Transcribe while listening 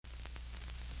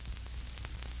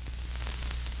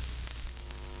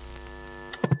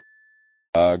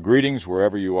Greetings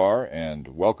wherever you are, and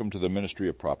welcome to the Ministry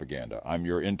of Propaganda. I'm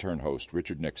your intern host,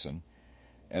 Richard Nixon,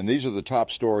 and these are the top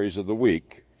stories of the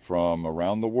week from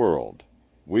around the world.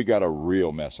 We got a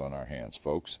real mess on our hands,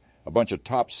 folks. A bunch of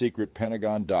top-secret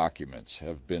Pentagon documents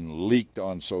have been leaked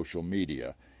on social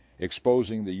media,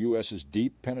 exposing the U.S.'s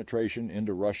deep penetration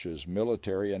into Russia's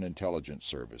military and intelligence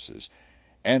services.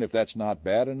 And if that's not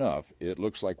bad enough, it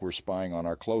looks like we're spying on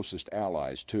our closest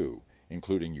allies, too,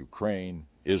 including Ukraine,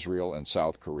 Israel, and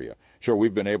South Korea. Sure,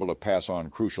 we've been able to pass on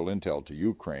crucial intel to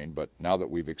Ukraine, but now that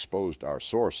we've exposed our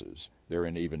sources, they're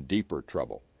in even deeper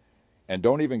trouble. And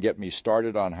don't even get me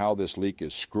started on how this leak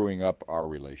is screwing up our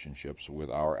relationships with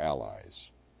our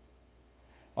allies.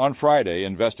 On Friday,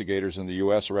 investigators in the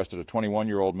U.S. arrested a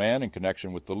 21-year-old man in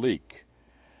connection with the leak.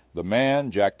 The man,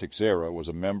 Jack Teixeira, was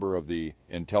a member of the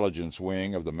intelligence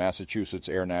wing of the Massachusetts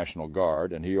Air National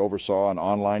Guard, and he oversaw an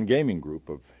online gaming group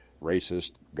of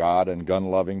racist, God and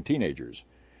gun-loving teenagers,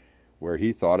 where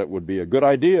he thought it would be a good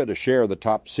idea to share the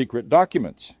top-secret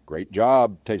documents. Great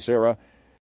job, Teixeira.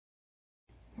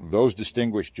 Those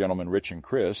distinguished gentlemen, Rich and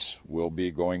Chris, will be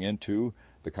going into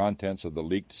the contents of the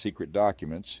leaked secret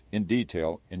documents in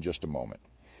detail in just a moment.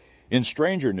 In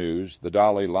stranger news, the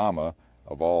Dalai Lama,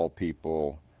 of all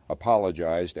people,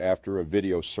 apologized after a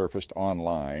video surfaced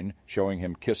online showing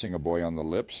him kissing a boy on the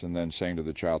lips and then saying to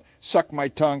the child, "Suck my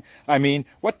tongue. I mean,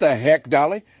 what the heck,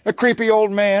 Dolly? A creepy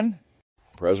old man."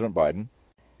 President Biden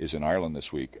is in Ireland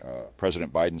this week.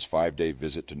 President Biden's 5-day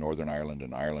visit to Northern Ireland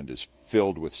and Ireland is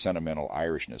filled with sentimental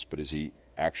Irishness, but is he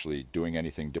actually doing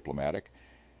anything diplomatic?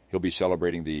 He'll be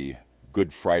celebrating the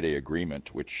Good Friday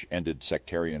Agreement, which ended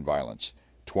sectarian violence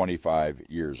 25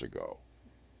 years ago.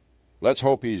 Let's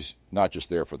hope he's not just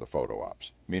there for the photo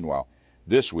ops. Meanwhile,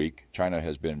 this week, China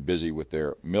has been busy with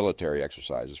their military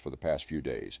exercises for the past few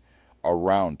days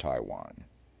around Taiwan.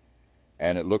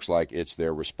 And it looks like it's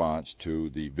their response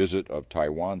to the visit of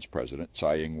Taiwan's President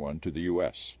Tsai Ing-wen to the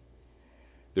U.S.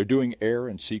 They're doing air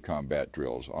and sea combat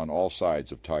drills on all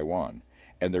sides of Taiwan,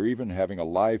 and they're even having a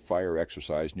live fire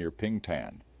exercise near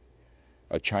Pingtan,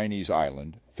 a Chinese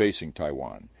island facing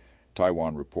Taiwan.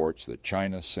 Taiwan reports that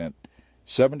China sent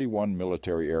 71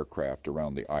 military aircraft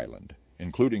around the island,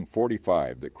 including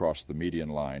 45 that crossed the median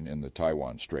line in the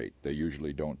Taiwan Strait. They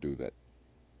usually don't do that.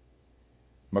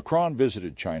 Macron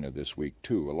visited China this week,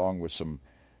 too, along with some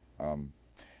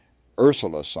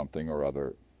Ursula something or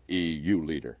other EU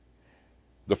leader.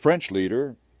 The French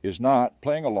leader is not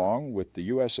playing along with the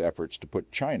U.S. efforts to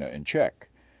put China in check.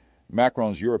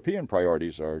 Macron's European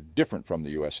priorities are different from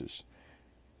the U.S.'s.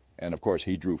 And, of course,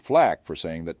 he drew flack for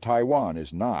saying that Taiwan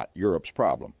is not Europe's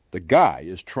problem. The guy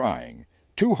is trying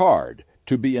too hard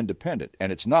to be independent,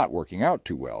 and it's not working out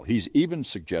too well. He's even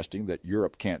suggesting that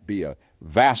Europe can't be a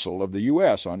vassal of the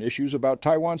U.S. on issues about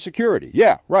Taiwan security.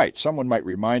 Yeah, right. Someone might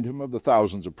remind him of the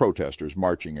thousands of protesters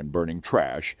marching and burning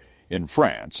trash in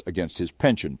France against his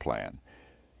pension plan.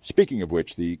 Speaking of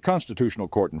which, the Constitutional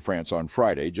Court in France on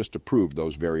Friday just approved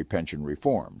those very pension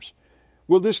reforms.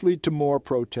 Will this lead to more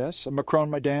protests? Macron,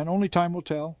 my Dan, only time will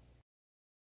tell.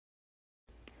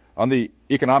 On the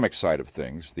economic side of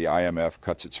things, the IMF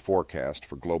cuts its forecast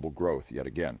for global growth yet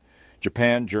again.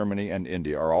 Japan, Germany, and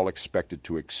India are all expected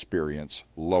to experience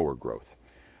lower growth,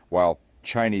 while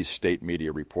Chinese state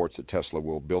media reports that Tesla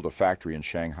will build a factory in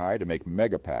Shanghai to make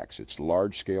megapacks, its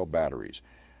large-scale batteries.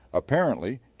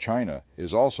 Apparently, China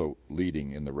is also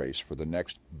leading in the race for the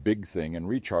next big thing in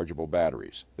rechargeable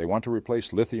batteries. They want to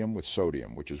replace lithium with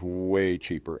sodium, which is way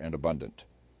cheaper and abundant.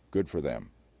 Good for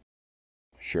them.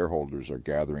 Shareholders are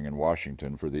gathering in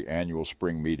Washington for the annual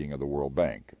spring meeting of the World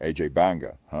Bank. Ajay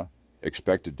Banga,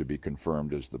 expected to be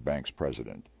confirmed as the bank's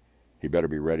president. He better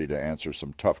be ready to answer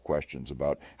some tough questions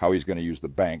about how he's going to use the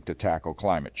bank to tackle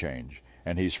climate change.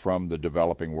 And he's from the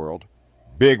developing world.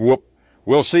 Big whoop.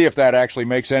 We'll see if that actually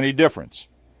makes any difference.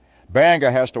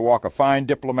 Banga has to walk a fine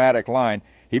diplomatic line.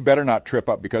 He better not trip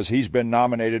up because he's been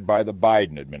nominated by the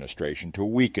Biden administration to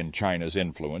weaken China's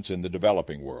influence in the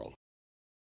developing world.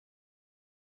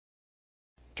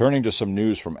 Turning to some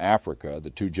news from Africa, the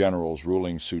two generals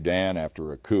ruling Sudan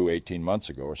after a coup 18 months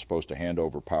ago are supposed to hand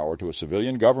over power to a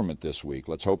civilian government this week.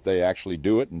 Let's hope they actually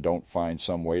do it and don't find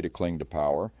some way to cling to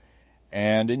power.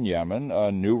 And in Yemen,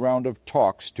 a new round of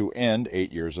talks to end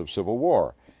 8 years of civil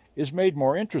war is made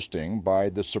more interesting by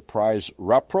the surprise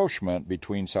rapprochement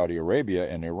between Saudi Arabia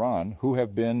and Iran, who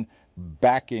have been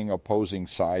backing opposing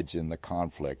sides in the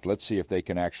conflict. Let's see if they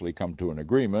can actually come to an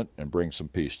agreement and bring some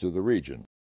peace to the region.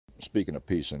 Speaking of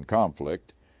peace and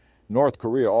conflict, North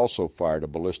Korea also fired a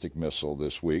ballistic missile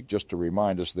this week, just to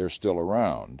remind us they're still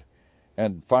around.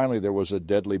 And finally, there was a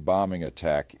deadly bombing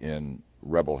attack in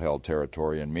rebel-held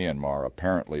territory in Myanmar.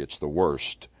 Apparently, it's the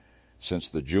worst since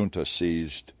the junta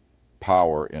seized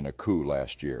power in a coup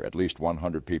last year. At least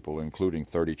 100 people, including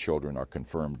 30 children, are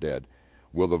confirmed dead.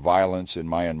 Will the violence in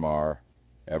Myanmar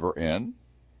ever end?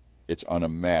 It's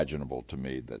unimaginable to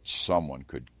me that someone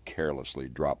could carelessly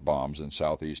drop bombs in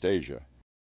Southeast Asia.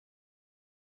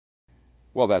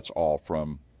 Well, that's all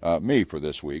from me for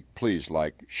this week. Please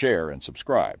like, share, and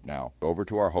subscribe. Now, over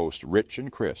to our hosts, Rich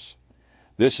and Chris.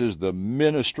 This is the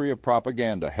Ministry of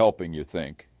Propaganda helping you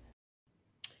think.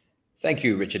 Thank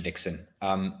you, Richard Nixon.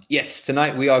 Yes,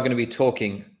 tonight we are going to be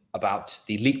talking about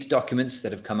the leaked documents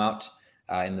that have come out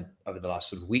over the last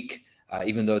sort of week.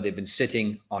 Even though they've been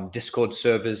sitting on Discord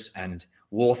servers and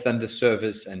War Thunder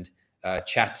servers and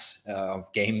chats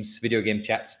of games, video game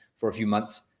chats for a few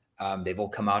months, they've all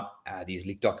come out, these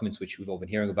leaked documents, which we've all been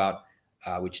hearing about,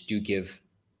 which do give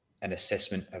an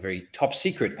assessment, a very top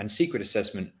secret and secret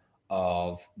assessment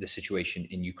of the situation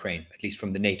in Ukraine, at least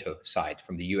from the NATO side,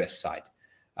 from the US side.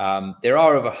 There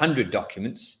are over 100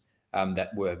 documents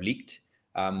that were leaked.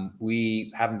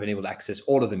 We haven't been able to access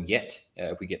all of them yet.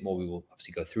 If we get more, we will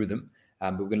obviously go through them.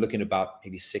 But we're going to look at about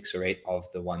maybe 6 or 8 of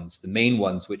the main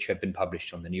ones, which have been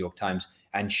published on the New York Times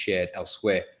and shared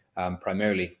elsewhere.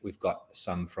 Primarily, we've got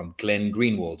some from Glenn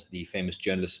Greenwald, the famous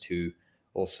journalist who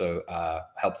also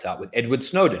helped out with Edward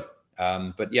Snowden.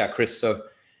 But yeah, Chris, so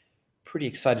pretty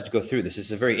excited to go through this.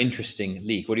 It's a very interesting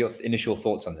leak. What are your initial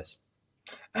thoughts on this?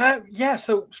 Yeah,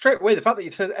 so straight away, the fact that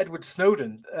you've said Edward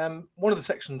Snowden, one of the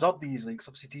sections of these leaks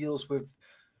obviously deals with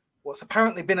what's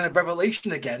apparently been a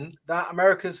revelation again, that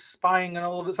America's spying on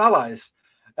all of its allies.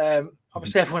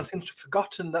 Obviously, everyone seems to have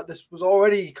forgotten that this was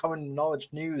already common knowledge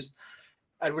news.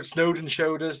 Edward Snowden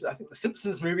showed us, I think the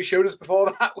Simpsons movie showed us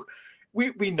before that.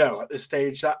 We know at this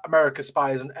stage that America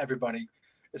spies on everybody.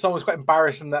 It's almost quite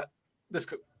embarrassing that this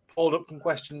got pulled up and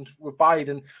questioned with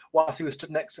Biden whilst he was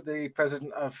stood next to the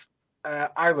president of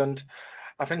Ireland,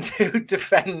 having to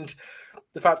defend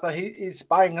the fact that he's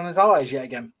spying on his allies yet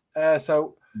again.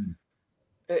 So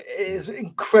it is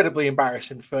incredibly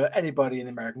embarrassing for anybody in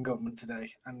the American government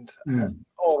today, and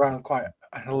all around quite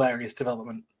a hilarious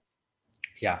development.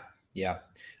 Yeah.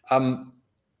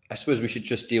 I suppose we should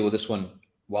just deal with this one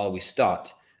while we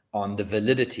start on the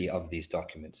validity of these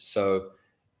documents. So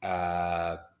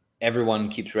everyone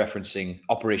keeps referencing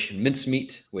Operation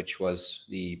Mincemeat, which was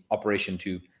the operation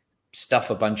to stuff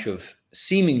a bunch of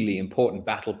seemingly important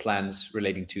battle plans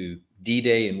relating to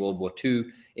D-Day in World War II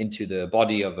into the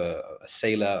body of a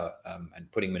sailor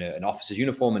and putting him in an officer's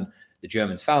uniform. And the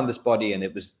Germans found this body, and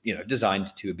it was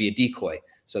designed to be a decoy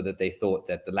so that they thought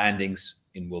that the landings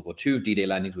in World War II, D-Day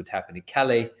landings, would happen in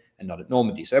Calais and not at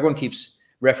Normandy. So everyone keeps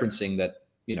referencing that,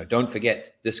 don't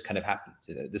forget this kind of happens,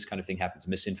 this kind of thing happens,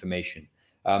 misinformation.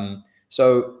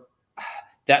 So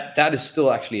that is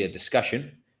still actually a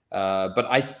discussion. But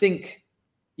I think,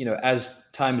 as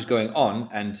time is going on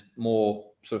and more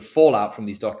sort of fallout from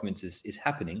these documents is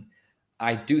happening,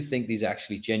 I do think these are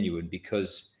actually genuine,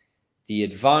 because the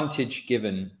advantage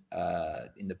given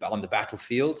on the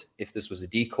battlefield, if this was a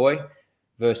decoy,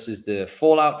 versus the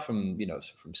fallout from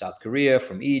South Korea,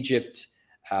 from Egypt,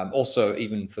 also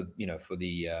even for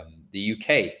the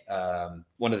UK.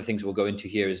 One of the things we'll go into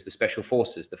here is the special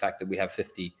forces, the fact that we have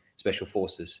 50 special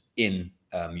forces in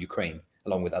Ukraine,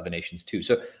 along with other nations too.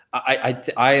 So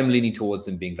I am leaning towards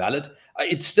them being valid.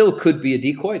 It still could be a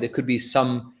decoy. There could be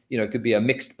some, it could be a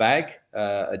mixed bag,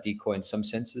 a decoy in some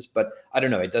senses. But I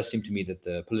don't know. It does seem to me that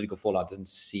the political fallout doesn't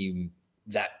seem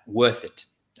that worth it.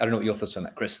 I don't know what your thoughts on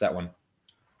that, Chris, that one.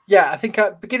 Yeah, I think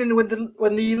beginning when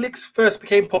the leaks first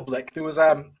became public, there was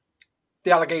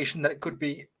the allegation that it could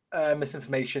be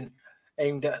misinformation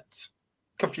aimed at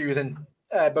confusing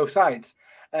both sides.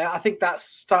 I think that's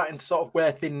starting to sort of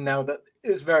wear thin now, that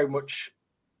it's very much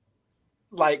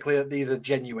likely that these are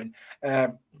genuine.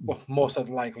 Well, more so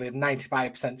than likely,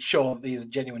 95% sure that these are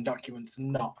genuine documents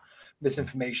and not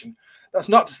misinformation. That's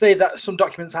not to say that some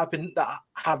documents that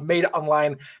have made it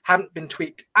online haven't been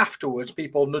tweaked afterwards,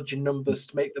 people nudging numbers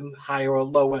to make them higher or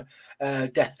lower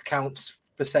death counts,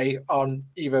 per se, on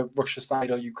either Russia's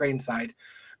side or Ukraine's side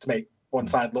to make one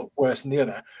side look worse than the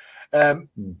other.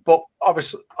 But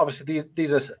obviously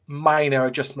these are minor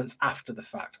adjustments after the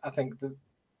fact. I think that,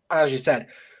 as you said,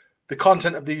 the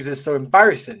content of these is so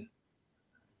embarrassing.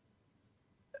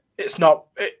 It's not.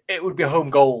 It would be a home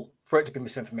goal for it to be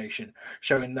misinformation,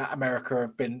 showing that America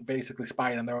have been basically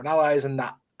spying on their own allies, and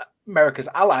that America's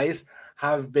allies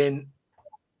have been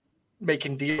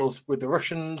making deals with the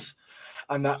Russians,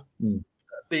 and that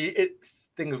it's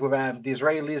things with the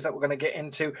Israelis that we're going to get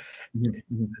into.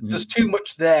 There's too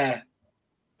much there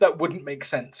that wouldn't make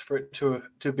sense for it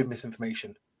to be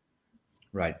misinformation.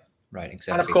 Right,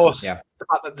 exactly. And of course, the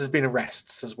fact that there's been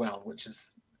arrests as well, which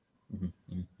is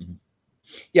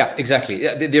Yeah, exactly.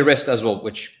 Yeah, the arrest as well,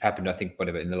 which happened, I think,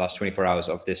 whatever, in the last 24 hours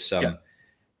of this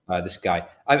this guy.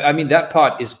 I mean, that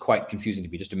part is quite confusing to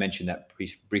me. Just to mention that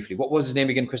briefly. What was his name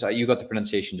again, Chris? You got the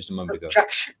pronunciation just a moment ago.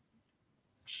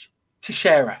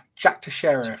 Teixeira. Jack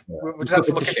Teixeira. We'll just have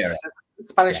to look at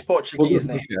Spanish, Portuguese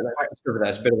name.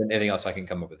 That's better than anything else I can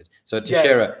come up with. So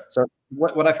Teixeira. So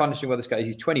what I found interesting about this guy is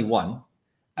he's 21.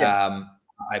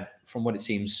 From what it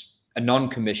seems, a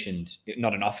non-commissioned,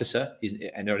 not an officer.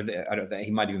 I don't think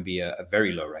he might even be a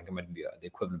very low rank. It might be the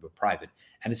equivalent of a private.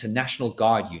 And it's a National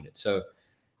Guard unit. So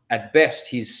at best,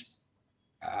 he's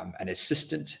an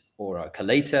assistant or a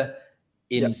collator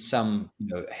in some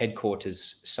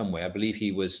headquarters somewhere. I believe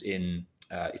he was in.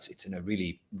 It's in a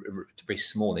really very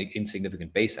small,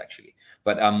 insignificant base actually.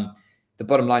 But the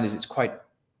bottom line is, it's quite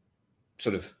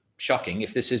sort of shocking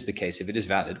if this is the case, if it is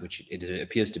valid, which it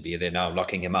appears to be. They're now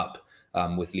locking him up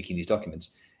with leaking these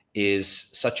documents. Is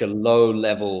such a low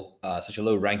level, such a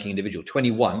low ranking individual,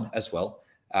 21 as well,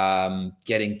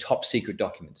 getting top secret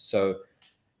documents. So.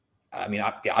 I mean,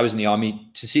 I was in the army.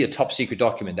 To see a top secret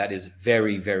document, that is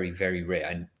very, very, very rare.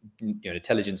 And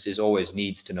intelligence always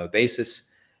needs to know basis.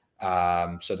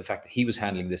 So the fact that he was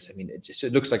handling this, I mean,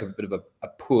 it looks like a bit of a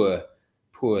poor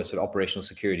sort of operational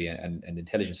security and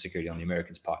intelligence security on the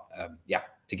Americans' part.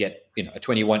 To get a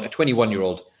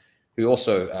 21-year-old who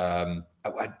also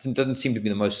doesn't seem to be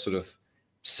the most sort of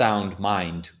sound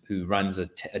mind, who runs a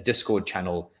Discord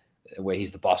channel where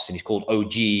he's the boss and he's called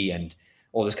OG and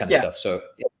all this kind of stuff. So.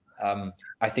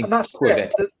 I think that's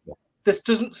this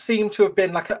doesn't seem to have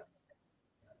been like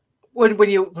when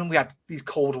we had these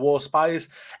Cold War spies,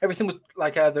 everything was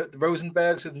like the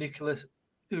Rosenbergs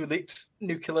who leaked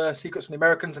nuclear secrets from the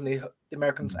Americans, and the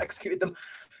Americans executed them.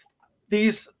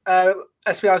 These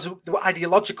espionage were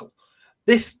ideological.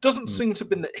 This doesn't seem to have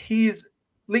been that he's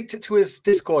leaked it to his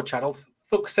Discord channel,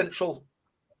 Thug Central.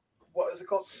 What is it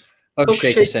called? Thug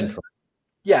Shaker Central.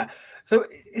 Yeah. So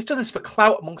he's done this for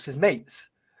clout amongst his mates.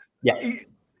 Yeah,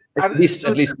 at least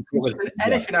it was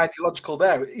anything ideological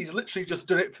there. He's literally just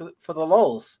done it for the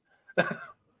lols.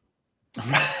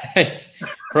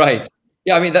 Right.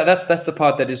 Yeah, I mean that's the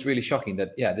part that is really shocking.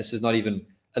 That this is not even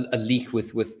a leak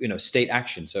with state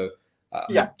action. So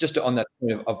just on that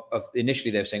point of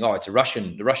initially they were saying, it's a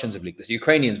Russian. The Russians have leaked this. The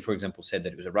Ukrainians, for example, said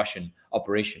that it was a Russian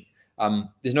operation.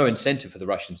 There's no incentive for the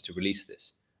Russians to release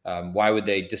this. Why would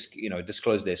they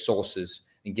disclose their sources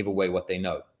and give away what they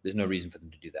know? There's no reason for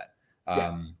them to do that.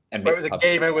 And it was a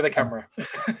gamer with a camera.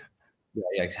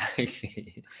 yeah,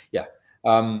 exactly. Yeah.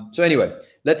 So anyway,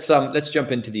 let's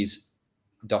jump into these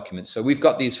documents. So we've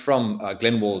got these from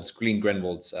Glenn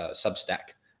Greenwald's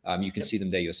Substack. You can see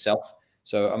them there yourself.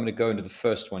 So I'm going to go into the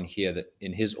first one here, that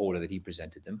in his order that he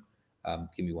presented them.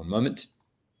 Give me one moment.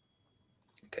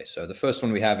 Okay, so the first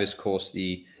one we have is, of course,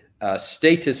 the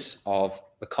status of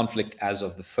the conflict as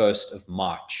of the 1st of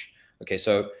March. Okay,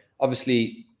 so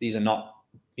obviously these are not,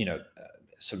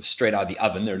 sort of straight out of the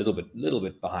oven. They're a little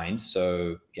bit behind.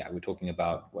 So we're talking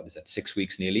about, 6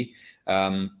 weeks nearly.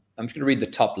 I'm just going to read the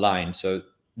top line. So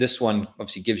this one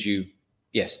obviously gives you,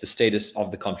 the status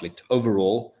of the conflict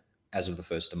overall as of the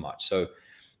 1st of March. So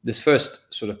this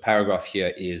first sort of paragraph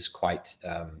here is quite,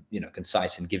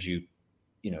 concise, and gives you,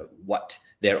 what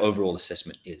their overall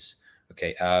assessment is.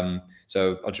 Okay,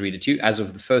 so I'll just read it to you. As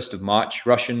of the 1st of March,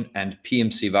 Russian and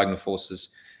PMC Wagner forces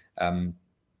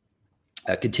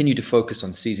continue to focus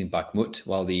on seizing Bakhmut,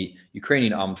 while the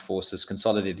Ukrainian armed forces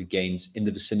consolidated gains in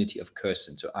the vicinity of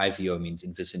Kherson, so IVO means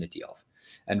in vicinity of,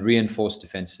 and reinforced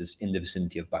defenses in the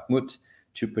vicinity of Bakhmut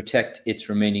to protect its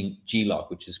remaining GLOC,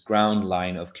 which is ground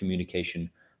line of communication,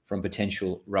 from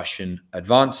potential Russian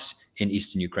advance in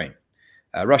eastern Ukraine.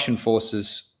 Russian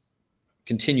forces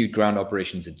continued ground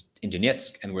operations in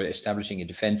Donetsk and were establishing a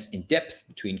defense in depth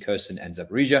between Kherson and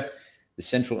Zaporizhia. The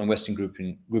central and western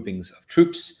groupings of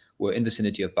troops were in the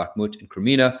vicinity of Bakhmut and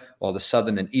Crimea, while the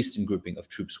southern and eastern grouping of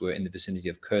troops were in the vicinity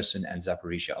of Kherson and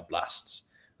Zaporizhia oblasts.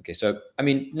 Okay, so, I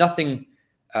mean, nothing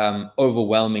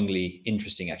overwhelmingly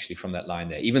interesting actually from that line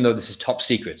there, even though this is top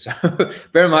secret. So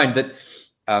bear in mind that,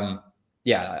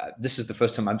 this is the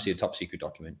first time I've seen a top secret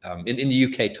document. In the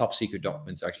UK, top secret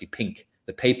documents are actually pink.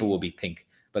 The paper will be pink,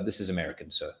 but this is American,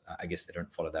 so I guess they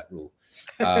don't follow that rule.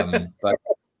 But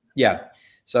yeah,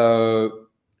 so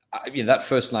that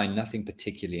first line, nothing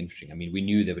particularly interesting. I mean, we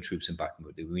knew there were troops in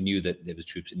Bakhmut. We knew that there was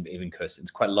troops in even Kherson.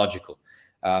 It's quite logical.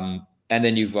 And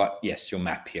then you've got, your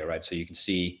map here, right? So you can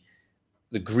see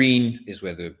the green is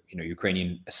where the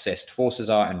Ukrainian assessed forces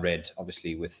are, and red,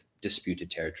 obviously, with disputed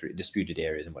territory, disputed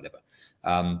areas, and whatever.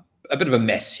 A bit of a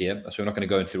mess here, so we're not going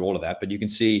to go through all of that. But you can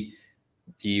see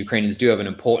the Ukrainians do have an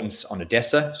importance on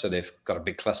Odessa, so they've got a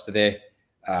big cluster there.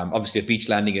 Obviously, a beach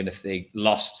landing, and if they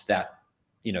lost that,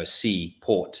 sea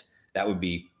port, that would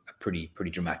be a pretty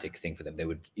dramatic thing for them. They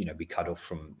would, be cut off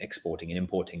from exporting and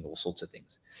importing all sorts of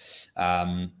things.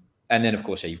 And then, of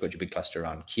course, you've got your big cluster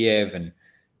around Kiev and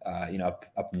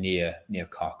up near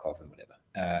Kharkov and whatever.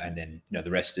 And then,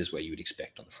 the rest is where you would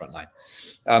expect on the front line.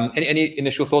 Any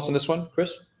initial thoughts on this one,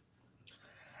 Chris?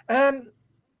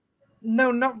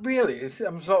 No, not really.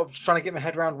 I'm sort of trying to get my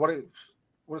head around what it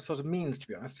sort of means, to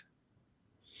be honest.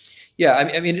 Yeah,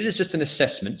 I mean, it is just an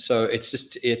assessment. So we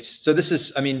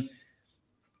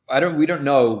don't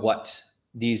know what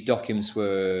these documents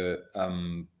were,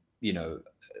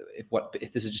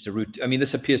 if this is just a route. I mean,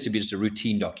 this appears to be just a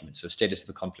routine document. So status of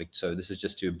the conflict. So this is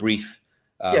just to brief.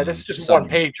 This is just one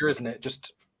pager, isn't it?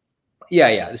 Just.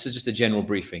 Yeah. This is just a general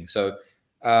briefing. So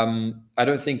I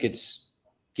don't think it's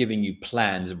giving you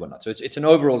plans and whatnot. So it's an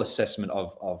overall assessment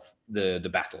of the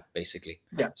battle, basically.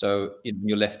 Yeah. So in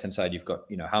your left-hand side, you've got,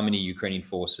 how many Ukrainian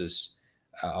forces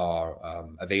are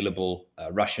available,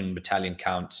 Russian battalion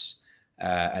counts,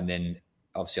 and then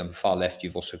obviously on the far left,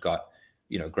 you've also got,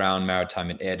 ground, maritime,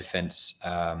 and air defense,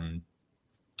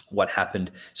 what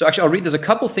happened. So actually, I'll read, there's a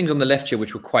couple things on the left here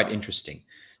which were quite interesting.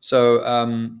 So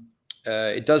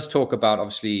it does talk about,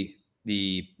 obviously,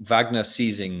 the Wagner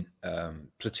seizing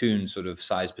platoon sort of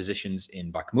size positions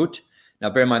in Bakhmut. Now,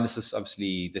 bear in mind, this is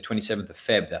obviously the 27th of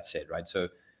Feb, that's it, right? So,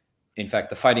 in fact,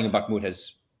 the fighting in Bakhmut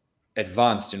has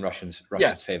advanced in Russians'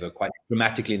 favor quite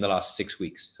dramatically in the last 6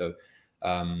 weeks. So,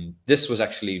 this was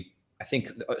actually, I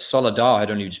think, Soledar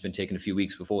had only just been taken a few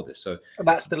weeks before this. So, and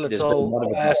that's the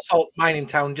little salt mining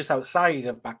town just outside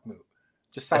of Bakhmut,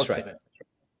 just south of it.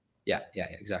 Yeah,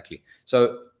 exactly.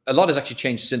 So, a lot has actually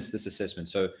changed since this assessment.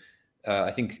 So,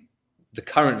 I think the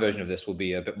current version of this will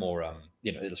be a bit more,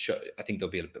 it'll show. I think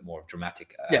there'll be a bit more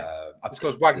dramatic.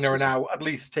 Because Wagner are now at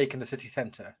least taking the city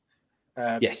centre.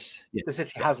 Yes. The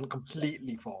city hasn't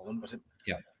completely fallen, but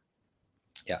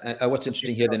what's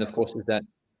interesting here, then, of course, is that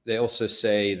they also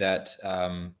say that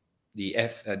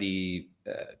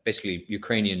basically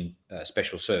Ukrainian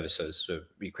special services, so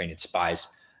Ukrainian spies,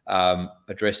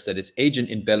 addressed that its agent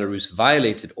in Belarus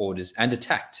violated orders and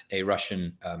attacked a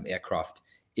Russian aircraft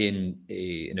in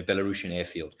a Belarusian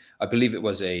airfield. I believe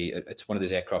it's one of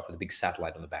those aircraft with a big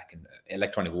satellite on the back, and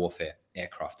electronic warfare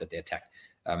aircraft that they attacked.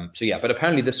 But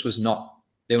apparently they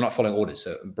were not following orders,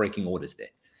 so breaking orders there,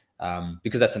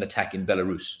 because that's an attack in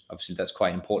Belarus. Obviously, that's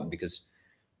quite important because,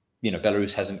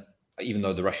 Belarus hasn't, even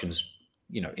though the Russians,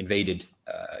 invaded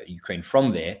Ukraine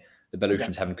from there, the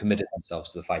Belarusians haven't committed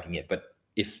themselves to the fighting yet. But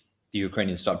if the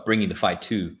Ukrainians start bringing the fight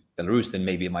to Belarus, then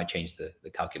maybe it might change the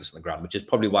calculus on the ground, which is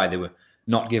probably why they were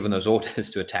not given those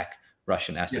orders to attack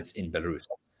Russian assets in Belarus.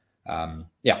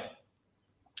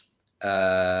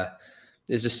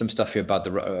 There's just some stuff here about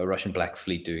the Russian Black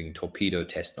Fleet doing torpedo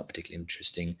tests, not particularly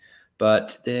interesting.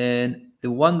 But then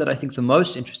the one that I think the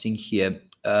most interesting here,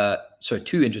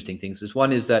 two interesting things.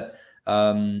 One is that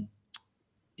the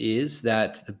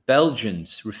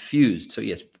Belgians refused. So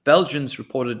yes, Belgians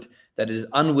reported that it is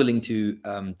unwilling to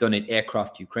donate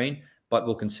aircraft to Ukraine, but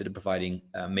will consider providing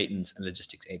maintenance and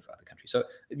logistics aid for other countries. So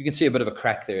you can see a bit of a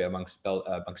crack there amongst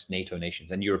NATO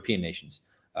nations and European nations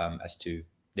as to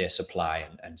their supply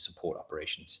and support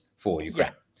operations for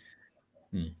Ukraine.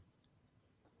 Yeah.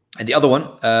 And the other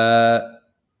one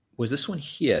was this one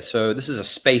here. So this is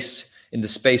in the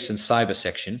space and cyber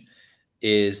section,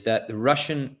 is that the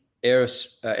Russian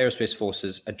aerospace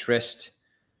forces addressed.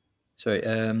 Sorry,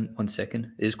 one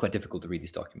second. It is quite difficult to read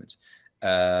these documents.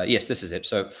 Yes, this is it.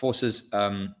 So forces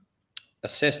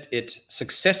assessed it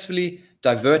successfully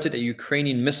diverted a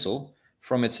Ukrainian missile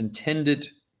from its intended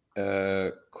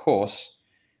course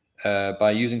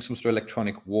by using some sort of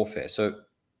electronic warfare. So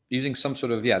using some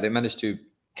sort of, they managed to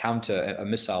counter a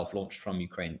missile launched from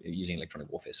Ukraine using electronic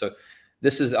warfare. So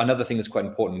this is another thing that's quite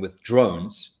important with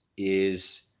drones,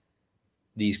 is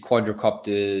these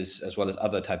quadricopters as well as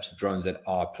other types of drones that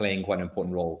are playing quite an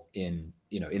important role in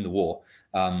the war.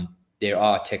 There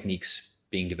are techniques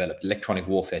being developed, electronic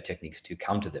warfare techniques to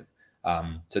counter them.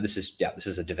 So this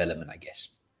is a development, I guess.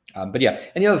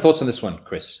 Any other thoughts on this one,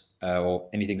 Chris, or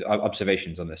anything,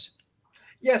 observations on this?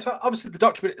 Yeah, so obviously the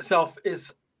document itself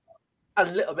is a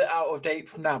little bit out of date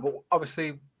from now, but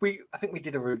obviously I think we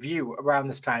did a review around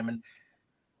this time, and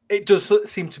it does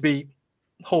seem to be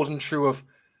holding true of,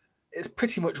 it's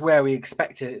pretty much where we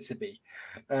expected it to be.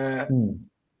 But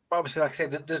obviously, like I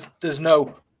said, there's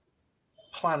no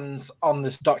plans on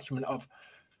this document of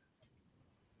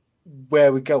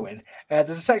where we're going. There's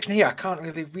a section here, I can't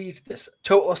really read this.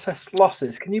 Total assessed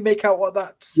losses. Can you make out what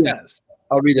that says? Yeah.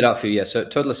 I'll read it out for you. Yeah. So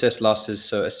total assessed losses.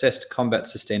 So assessed combat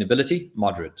sustainability,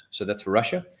 moderate. So that's for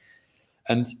Russia.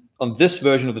 And on this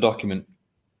version of the document,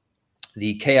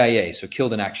 the KIA, so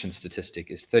killed in action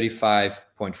statistic, is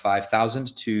 35.5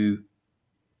 thousand to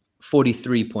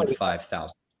 43.5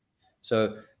 thousand.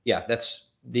 So yeah,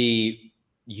 that's the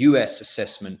US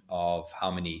assessment of how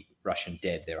many Russian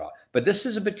dead there are. But this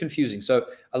is a bit confusing. So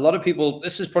a lot of people,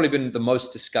 this has probably been the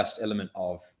most discussed element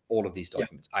of all of these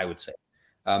documents, I would say.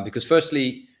 Because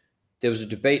firstly, there was a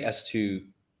debate as to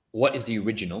what is the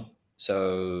original.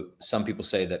 So some people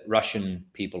say that Russian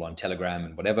people on Telegram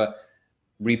and whatever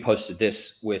reposted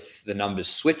this with the numbers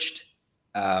switched,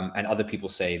 and other people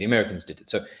say the Americans did it.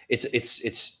 So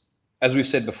it's as we've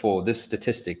said before, this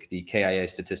statistic, the KIA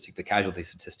statistic, the casualty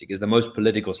statistic, is the most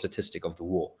political statistic of the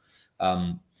war.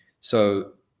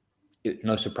 So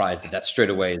no surprise that straight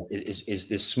away is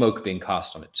this smoke being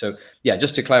cast on it. So yeah,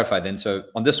 just to clarify then, so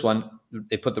on this one,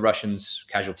 they put the Russians'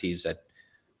 casualties at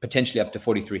potentially up to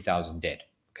 43,000 dead,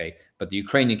 okay? But the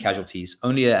Ukrainian casualties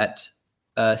only at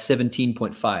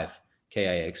 17.5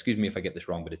 KIA. Excuse me if I get this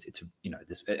wrong, but it's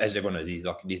this, as everyone knows,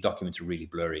 these documents are really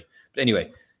blurry. But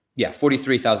anyway, yeah,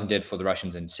 43,000 dead for the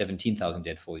Russians and 17,000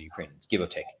 dead for the Ukrainians, give or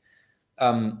take.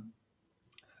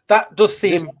 That does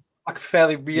seem like a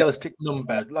fairly realistic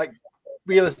number. Like,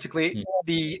 realistically,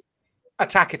 the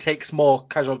attacker takes more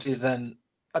casualties than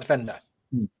a defender.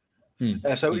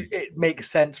 So it makes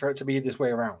sense for it to be this way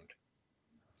around.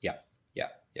 Yeah.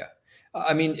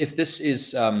 I mean, if this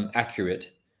is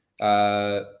accurate,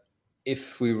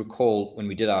 if we recall when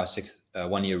we did our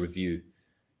 1-year review,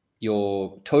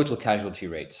 your total casualty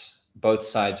rates, both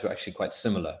sides were actually quite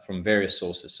similar from various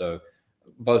sources. So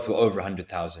both were over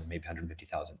 100,000, maybe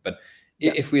 150,000. But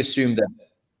if we assume that,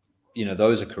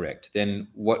 those are correct, then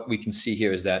what we can see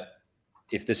here is that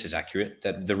if this is accurate,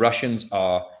 that the Russians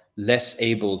are less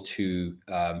able to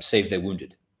save their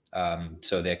wounded.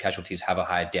 So their casualties have a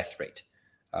higher death rate.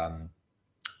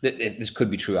 This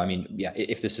could be true. I mean, yeah,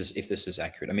 if this is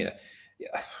accurate. I mean,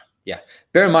 yeah.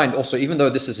 Bear in mind also, even though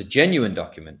this is a genuine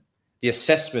document, the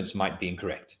assessments might be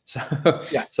incorrect. So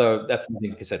so that's something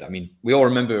to consider. I mean, we all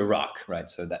remember Iraq, right?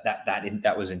 So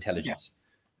that was intelligence.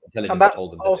 And that's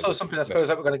also something I suppose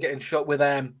that we're going to get in short with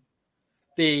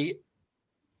the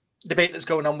debate that's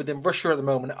going on within Russia at the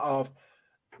moment of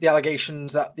the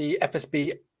allegations that the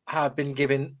FSB have been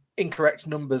given incorrect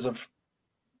numbers of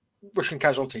Russian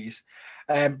casualties.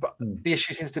 But the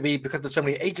issue seems to be because there's so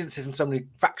many agencies and so many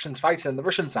factions fighting on the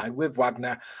Russian side with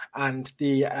Wagner and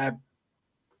the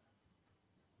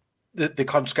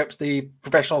conscripts, the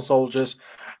professional soldiers,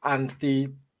 and the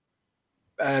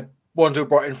ones who were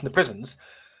brought in from the prisons.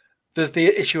 There's the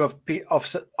issue of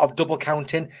double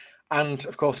counting, and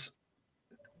of course,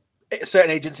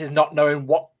 certain agencies not knowing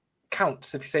what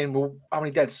counts. If you're saying, well, how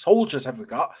many dead soldiers have we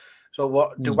got? So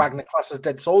what do Wagner class as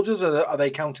dead soldiers, or are they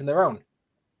counting their own?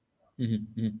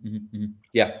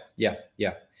 Yeah.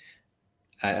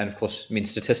 And of course, I mean,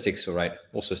 statistics, all right.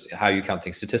 Also, how you count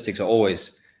things. Statistics are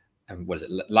always, what is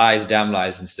it? Lies, damn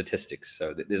lies, and statistics.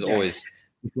 So there's always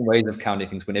different ways of counting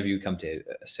things whenever you come to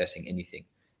assessing anything.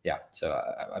 Yeah. So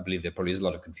I believe there probably is a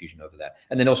lot of confusion over that.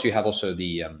 And then also you have the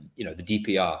the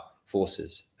DPR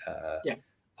forces.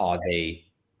 Are they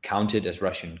counted as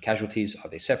Russian casualties? Are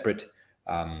they separate?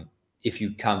 If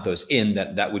you count those in,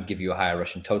 that would give you a higher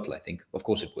Russian total, I think. Of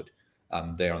course it would.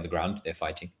 They're on the ground, they're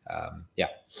fighting.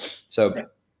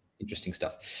 Interesting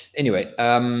stuff. Anyway,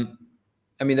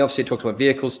 I mean, obviously it talked about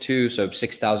vehicles too. So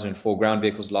 6,004 ground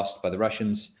vehicles lost by the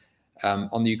Russians.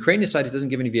 On the Ukrainian side, it doesn't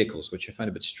give any vehicles, which I find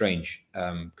a bit strange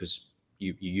because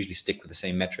you usually stick with the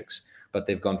same metrics. But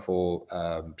they've gone for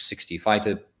 60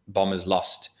 fighter bombers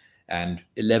lost and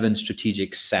 11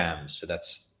 strategic SAMs. So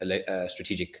that's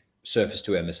strategic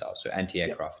surface-to-air missiles, so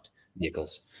anti-aircraft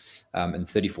vehicles, and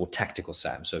 34 tactical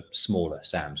SAMs, so smaller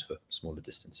SAMs for smaller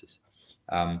distances.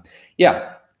 I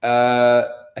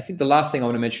think the last thing I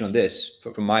want to mention on this,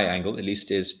 from my angle at least,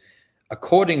 is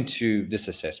according to this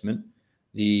assessment,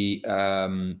 the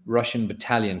Russian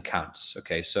battalion counts.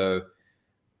 Okay, so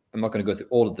I'm not going to go through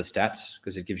all of the stats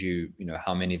because it gives you,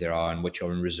 how many there are and which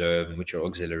are in reserve and which are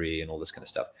auxiliary and all this kind of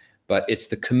stuff. But it's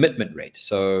the commitment rate.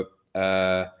 So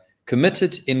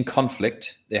committed in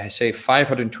conflict, they say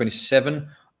 527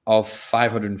 of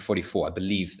 544. I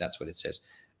believe that's what it says,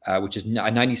 which is a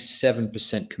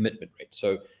 97% commitment rate.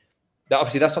 So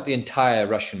obviously that's not the entire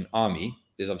Russian army.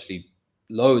 There's obviously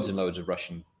loads and loads of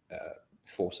Russian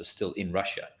forces still in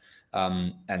Russia.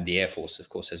 And the Air Force, of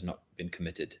course, has not been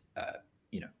committed,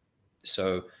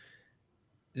 So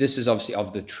this is obviously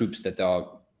of the troops that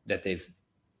they've,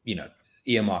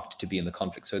 earmarked to be in the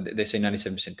conflict. So they say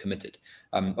 97% committed.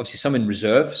 Obviously some in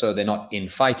reserve, so they're not in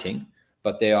fighting,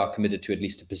 but they are committed to at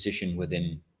least a position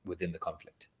within the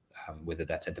conflict, whether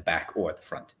that's at the back or at the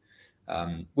front.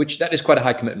 which that is quite a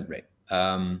high commitment rate.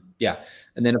 Yeah.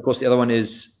 And then, of course, the other one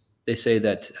is they say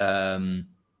that,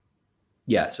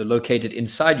 so located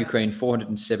inside Ukraine,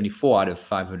 474 out of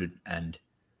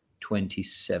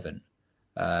 527,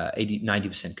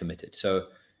 90% committed. So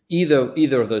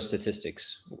either of those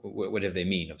statistics, whatever they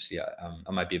mean, obviously,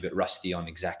 I might be a bit rusty on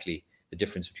exactly the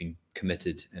difference between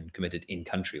committed and committed in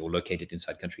country or located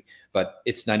inside country, but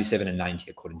it's 97 and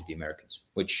 90 according to the Americans,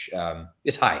 which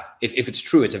is high. If it's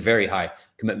true, it's a very high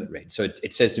commitment rate. So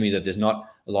it says to me that there's not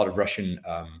a lot of Russian,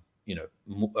 a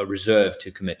reserve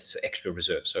to commit, so extra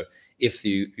reserve. So if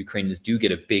the Ukrainians do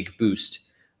get a big boost,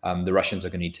 the Russians are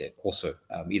going to need to also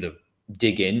either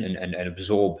dig in and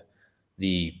absorb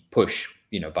the push,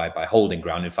 by holding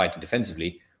ground and fighting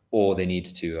defensively, or they need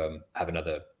to have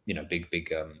another,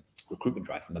 big recruitment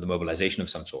drive, another mobilization of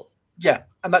some sort. Yeah,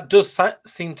 and that does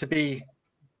seem to be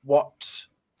what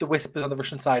the whispers on the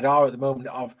Russian side are at the moment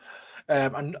of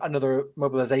another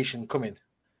mobilization coming.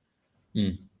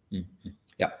 Yeah.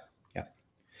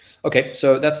 Okay,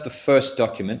 so that's the first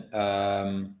document.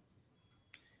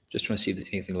 Just trying to see if there's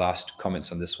anything last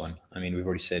comments on this one. I mean, we've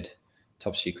already said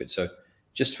top secret. So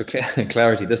just for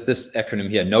clarity, this acronym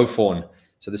here, no foreign.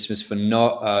 So this is for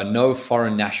no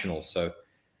foreign nationals. So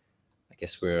I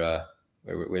guess we're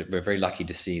very lucky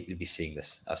to be seeing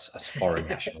this as foreign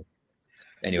nationals.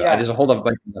 Anyway, there's a whole lot of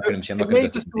acronyms here. It may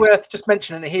just be worth just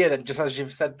mentioning it here then, just as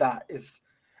you've said that, is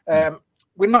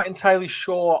we're not entirely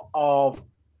sure of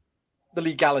the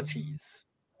legalities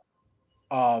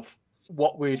of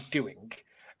what we're doing.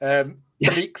 The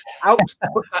leaks out,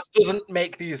 but that doesn't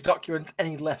make these documents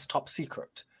any less top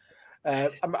secret.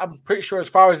 I'm pretty sure as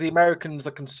far as the Americans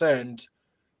are concerned,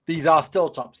 these are still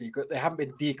top secret. They haven't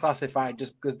been declassified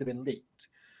just because they've been leaked.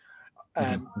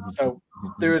 So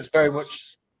there is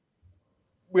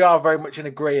we are very much in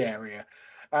a grey area.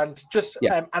 And just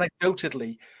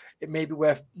anecdotally, it may be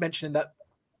worth mentioning that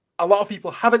a lot of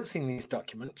people haven't seen these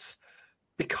documents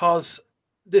because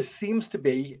there seems to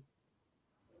be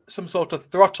some sort of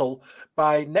throttle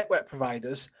by network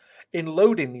providers in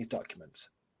loading these documents.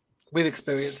 We've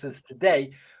experienced this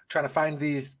today, trying to find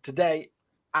these today,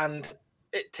 and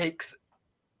it takes,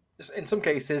 in some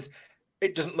cases,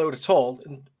 it doesn't load at all.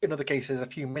 In other cases, a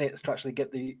few minutes to actually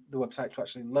get the website to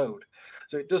actually load.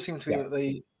 So it does seem to be that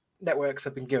the networks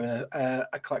have been given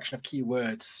a collection of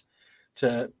keywords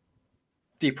to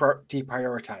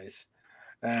deprioritize.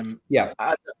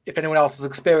 If anyone else has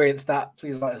experienced that,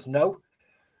 please let us know.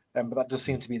 But that does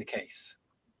seem to be the case.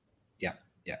 Yeah,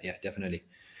 definitely.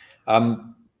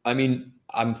 I mean,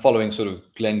 I'm following sort of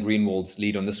Glenn Greenwald's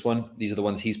lead on this one. These are the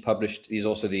ones he's published. These are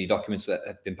also the documents that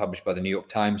have been published by the New York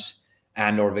Times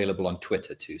and are available on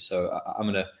Twitter too. So I'm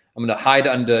gonna hide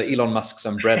under Elon Musk's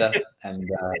umbrella and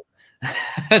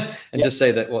just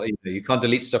say that, well, you can't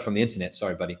delete stuff from the internet.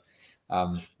 Sorry, buddy.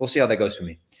 We'll see how that goes for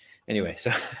me. Anyway,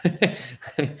 so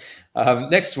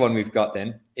next one we've got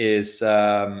then is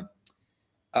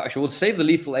actually we'll save the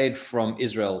lethal aid from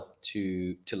Israel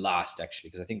to last, actually,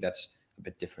 because I think that's a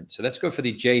bit different. So let's go for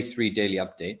the J3 daily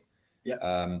update.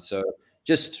 So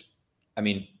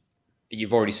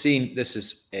you've already seen this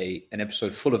is an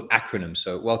episode full of acronyms.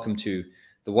 So welcome to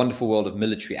the wonderful world of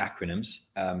military acronyms.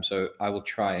 So I will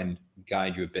try and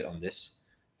guide you a bit on this.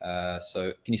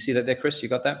 So can you see that there, Chris? You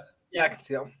got that? Yeah, I can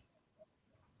see that.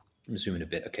 I'm zooming a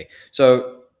bit. Okay.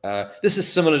 So this is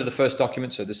similar to the first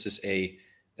document. So this is a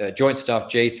Joint Staff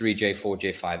J3, J4,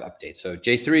 J5 update. So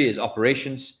J3 is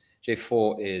operations,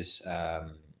 J4 is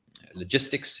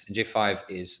logistics, and J5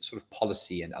 is sort of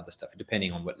policy and other stuff,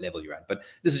 depending on what level you're at. But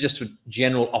this is just for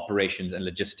general operations and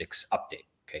logistics update.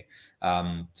 Okay.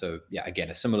 So yeah, again,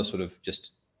 a similar sort of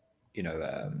just,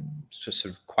 sort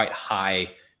of quite high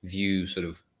view, sort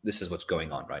of this is what's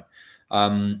going on, right?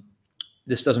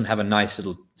 This doesn't have a nice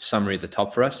little summary at the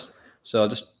top for us. So I'll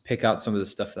just pick out some of the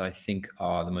stuff that I think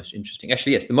are the most interesting.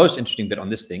 Actually, yes, the most interesting bit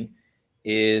on this thing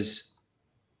is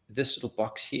this little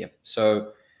box here.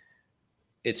 So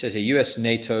it says a US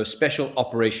NATO Special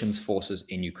Operations Forces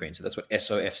in Ukraine. So that's what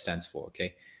SOF stands for,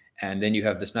 okay? And then you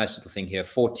have this nice little thing here,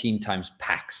 14 times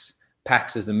PAX.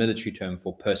 PAX is the military term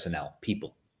for personnel,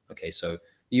 people, okay? So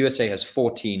the USA has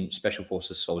 14 Special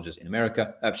Forces soldiers in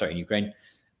in Ukraine.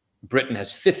 Britain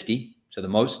has 50, so the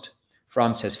most.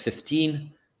 France has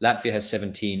 15. Latvia has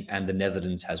 17, and the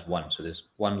Netherlands has 1. So there's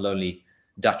one lonely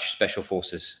Dutch Special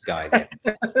Forces guy there.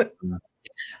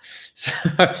 So,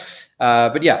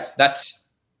 but yeah, that's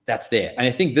there. And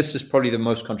I think this is probably the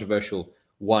most controversial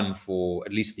one for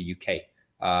at least the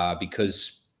UK,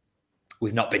 because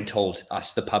we've not been told,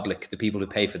 us, the public, the people who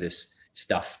pay for this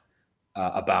stuff,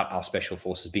 about our special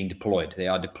forces being deployed. They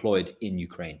are deployed in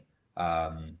Ukraine,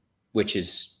 which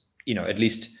is, at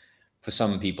least for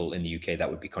some people in the UK, that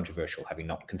would be controversial, having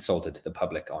not consulted the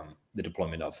public on the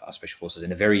deployment of our special forces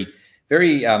in a very,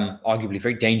 very arguably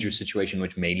very dangerous situation,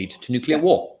 which may lead to nuclear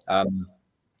war.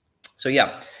 So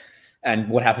yeah, and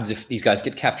what happens if these guys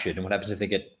get captured, and what happens if they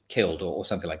get killed or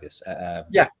something like this?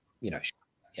 You know,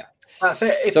 yeah. That's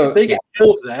it. If they get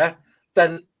killed there,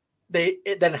 then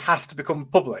it then has to become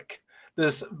public.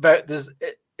 It's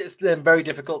then very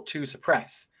difficult to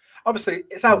suppress. Obviously,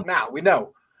 it's out now. We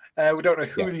know. We don't know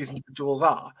who these individuals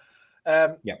are.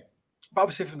 But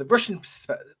obviously, from the Russian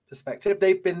perspective,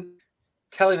 they've been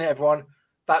telling everyone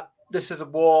that this is a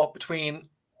war between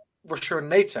Russia and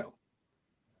NATO.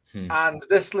 And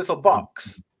this little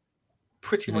box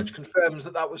pretty much confirms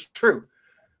that was true.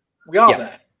 We are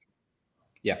there.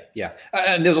 Yeah.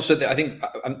 And there's also, I think,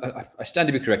 I stand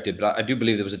to be corrected, but I do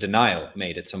believe there was a denial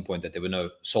made at some point that there were no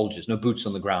soldiers, no boots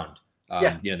on the ground.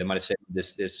 You know, they might have said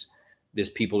there's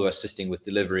people who are assisting with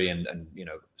delivery and you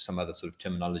know, some other sort of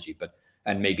terminology,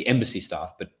 and maybe embassy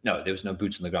staff, but no, there was no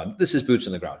boots on the ground. This is boots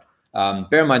on the ground.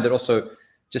 Bear in mind that also,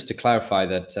 just to clarify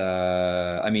that,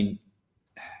 I mean,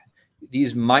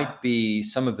 these might be,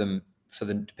 some of them,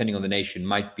 depending on the nation,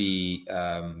 might be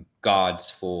guards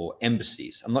for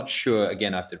embassies. I'm not sure,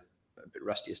 again, I'm a bit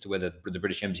rusty as to whether the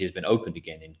British embassy has been opened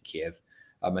again in Kiev.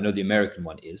 I know the American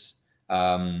one is.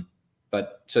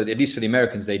 But so at least for the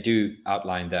Americans, they do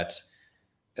outline that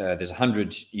there's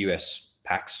 100 US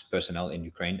PAX personnel in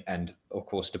Ukraine, and of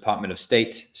course, Department of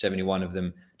State, 71 of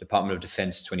them, Department of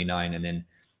Defense, 29, and then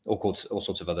all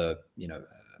sorts of other, you know,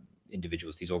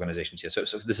 individuals, these organizations here. So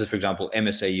this is, for example,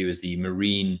 MSAU is the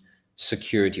Marine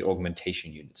Security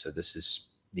Augmentation Unit. So this is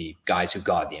the guys who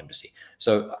guard the embassy.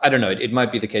 So I don't know. It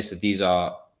might be the case that these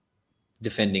are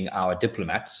defending our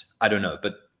diplomats. I don't know,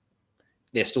 but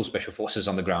they're still special forces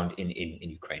on the ground in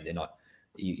Ukraine. They're not.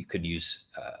 You could use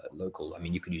local. I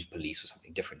mean, you could use police or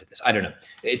something different to this. I don't know.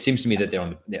 It seems to me that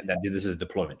that this is a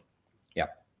deployment. Yeah.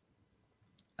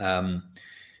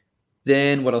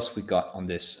 Then what else we got on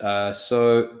this?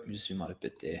 So let me just zoom out a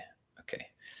bit there. Okay.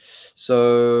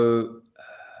 So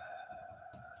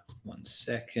 1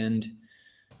 second.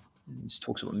 This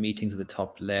talks about meetings at the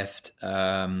top left.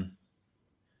 Some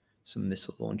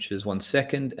missile launches. 1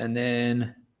 second. And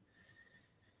then,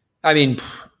 I mean,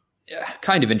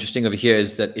 kind of interesting over here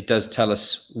is that it does tell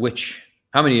us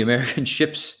how many American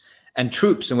ships and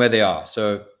troops and where they are.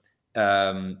 So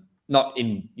not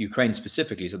in Ukraine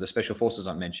specifically, so the special forces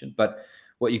aren't mentioned, but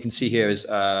what you can see here is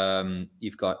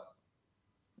you've got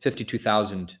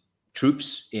 52,000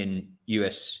 troops in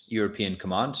US European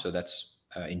Command. So that's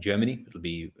in Germany. It'll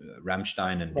be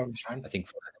Ramstein and I think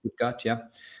Stuttgart,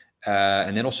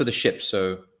 and then also the ships.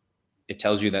 So it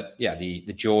tells you that,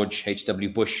 the George H.W.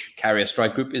 Bush Carrier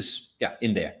Strike Group is,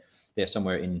 in there. They're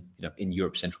somewhere in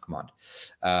Europe Central Command.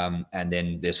 And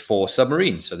then there's 4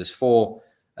 submarines. So there's four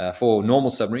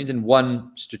normal submarines and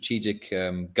 1 strategic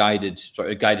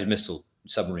guided missile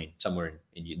submarine somewhere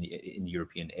in the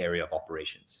European area of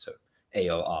operations. So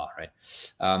AOR, right?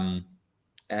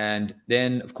 And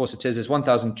then, of course, it says there's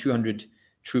 1,200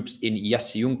 troops in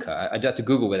Jasionka. I'd have to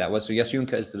Google where that was. So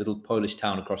Jasionka is the little Polish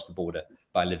town across the border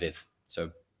by Lviv. So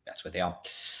that's where they are.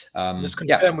 Just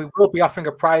confirm, we will be offering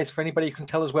a prize for anybody who can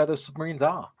tell us where those submarines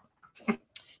are.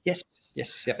 Yes,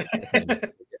 definitely.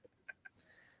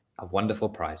 A wonderful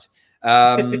prize.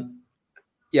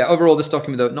 Overall, this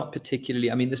document, though, not particularly.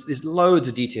 I mean, there's loads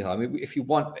of detail. I mean, if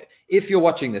you're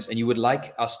watching this and you would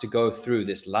like us to go through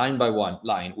this line by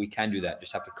line, we can do that.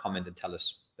 Just have to comment and tell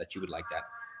us that you would like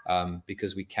that,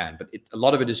 because we can. But a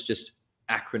lot of it is just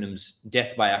acronyms,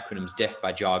 death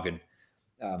by jargon.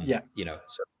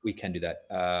 So we can do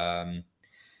that.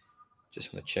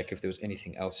 Just want to check if there was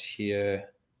anything else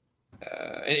here.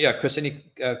 Chris, any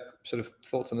sort of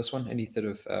thoughts on this one? Any sort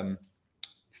of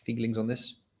feelings on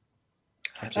this?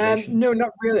 No,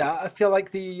 not really. I feel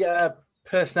like the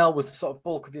personnel was the sort of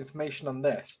bulk of the information on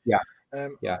this.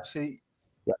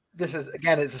 This is,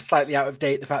 again, it's slightly out of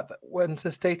date. The fact that when's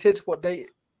this dated? What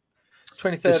date?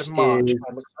 23rd of March.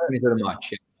 23rd of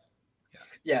March.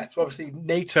 Yeah. So obviously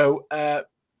NATO,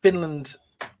 Finland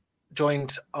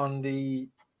joined on the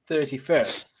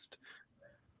 31st.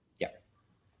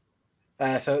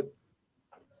 So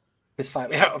it's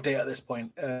slightly out of date at this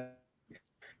point. It'd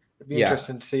be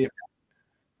interesting to see if,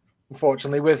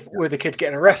 unfortunately, with the kid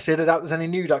getting arrested, I doubt there's any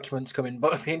new documents coming,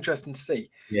 but it'd be interesting to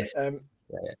see. Yes. I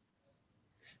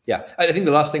think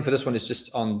the last thing for this one is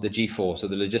just on the G4. So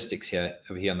the logistics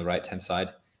over here on the right-hand side.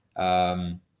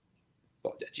 The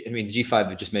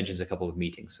G5 just mentions a couple of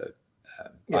meetings. So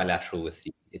bilateral with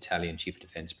the Italian chief of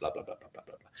defense, blah, blah, blah, blah, blah,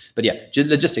 blah. But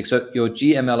logistics. So your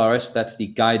GMLRS, that's the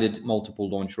guided multiple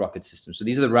launch rocket system. So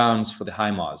these are the rounds for the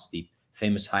HIMARS, the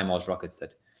famous HIMARS rockets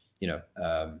that,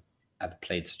 have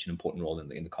played such an important role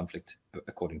in the conflict,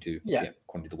 according to the West,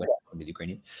 according to the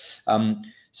Ukrainian.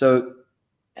 So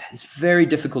it's very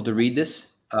difficult to read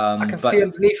this. I can see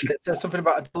underneath it, there's something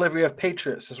about a delivery of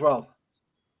Patriots as well.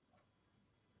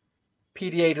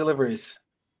 PDA deliveries,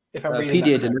 if I'm reading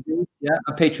PDA that correct. deliveries,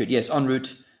 a Patriot, yes, en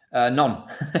route, none.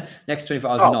 Next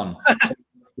 24 hours, none.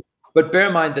 But bear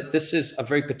in mind that this is a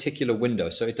very particular window,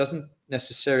 so it doesn't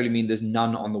necessarily mean there's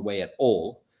none on the way at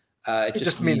all. It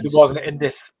just means there wasn't in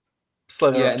this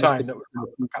slither of time that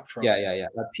we're capturing. Yeah.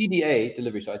 PDA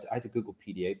delivery. So I had to Google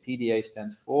PDA. PDA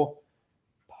stands for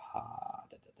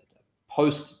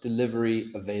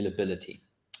post-delivery availability.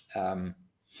 So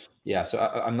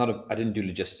I didn't do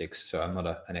logistics, so I'm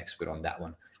not an expert on that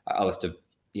one. I'll have to.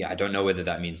 I don't know whether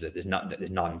that means that there's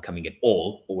none coming at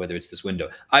all, or whether it's this window.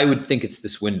 I would think it's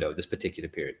this window, this particular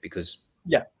period, because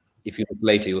if you look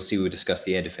later, you'll see we discuss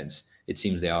the air defense. It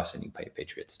seems they are sending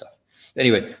Patriot stuff.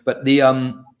 Anyway, but the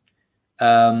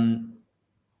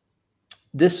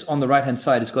this on the right-hand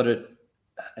side has got a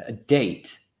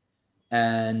date,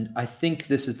 and I think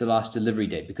this is the last delivery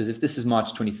date, because if this is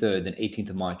March 23rd, then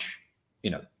 18th of March,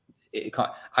 it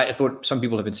can't. I thought some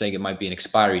people have been saying it might be an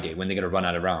expiry date when they're going to run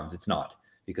out of rounds. It's not,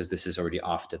 because this is already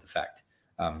after the fact.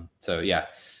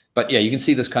 But you can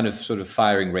see this kind of sort of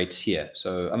firing rates here.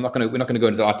 So we're not going to go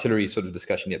into the artillery sort of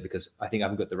discussion yet, because I think I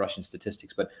haven't got the Russian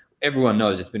statistics, but everyone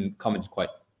knows, it's been commented quite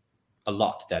a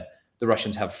lot, that the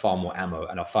Russians have far more ammo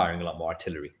and are firing a lot more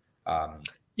artillery.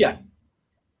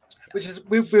 Which is,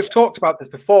 we've talked about this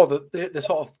before, that the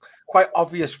sort of quite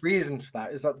obvious reason for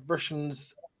that is that the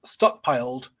Russians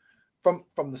stockpiled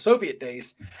from the Soviet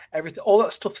days, everything, all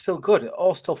that stuff's still good, it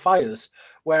all still fires,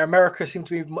 where America seemed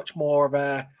to be much more of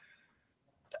a,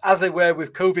 as they were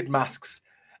with COVID masks,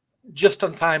 just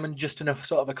on time and just enough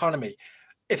sort of economy.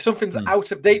 If something's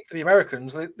out of date for the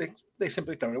Americans, they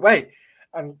simply throw it away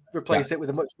and replace it with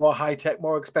a much more high-tech,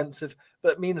 more expensive,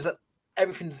 but it means that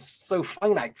everything's so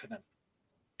finite for them.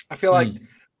 I feel like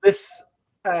this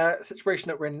situation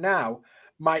that we're in now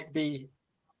might be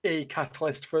a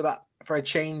catalyst for that, for a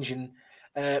change in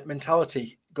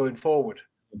mentality going forward.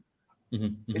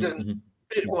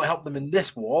 It won't help them in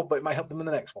this war, but it might help them in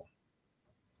the next one.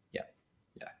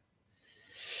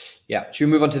 Should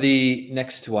we move on to the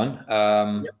next one?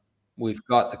 We've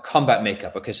got the combat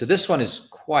makeup. Okay, so this one is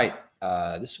quite.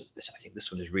 I think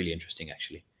this one is really interesting,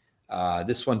 actually.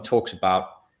 This one talks about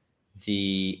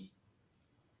the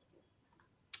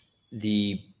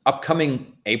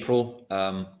upcoming April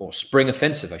or spring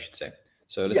offensive, I should say.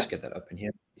 So let's get that up in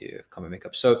here. Combat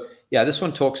makeup. So this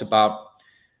one talks about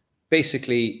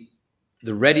basically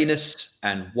the readiness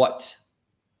and what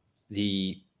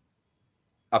the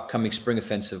upcoming spring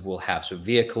offensive will have. So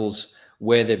vehicles,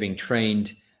 where they're being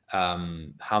trained,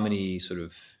 how many sort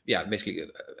of, basically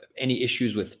any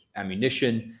issues with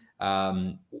ammunition,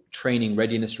 training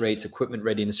readiness rates, equipment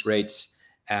readiness rates,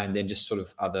 and then just sort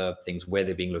of other things, where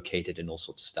they're being located and all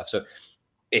sorts of stuff. So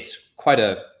it's quite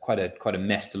a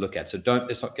mess to look at. So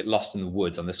let's not get lost in the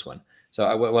woods on this one.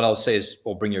 So what I'll say is,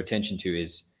 or bring your attention to,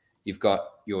 is you've got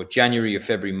your January, your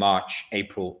February, March,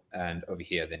 April, and over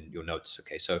here, then your notes.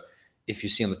 Okay, so if you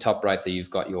see on the top right there, you've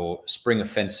got your spring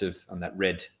offensive on that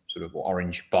red sort of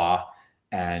orange bar,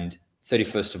 and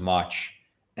 31st of March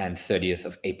and 30th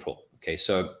of April. Okay,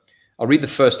 so I'll read the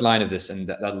first line of this, and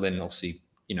that'll then obviously,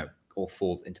 all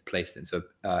fall into place then. So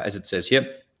as it says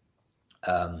here,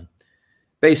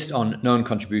 based on known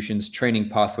contributions, training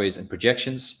pathways, and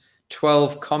projections,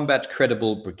 12 combat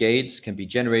credible brigades can be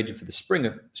generated for the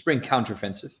spring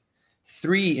counteroffensive,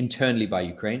 3 internally by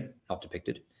Ukraine, not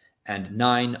depicted, and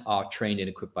 9 are trained and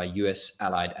equipped by US,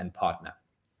 allied, and partner.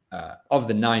 Of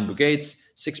the 9 brigades,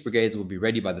 6 brigades will be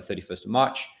ready by the 31st of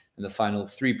March, and the final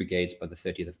 3 brigades by the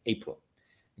 30th of April.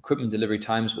 Equipment delivery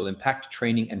times will impact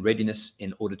training and readiness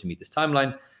in order to meet this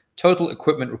timeline. Total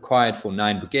equipment required for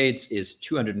 9 brigades is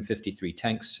 253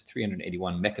 tanks,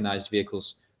 381 mechanized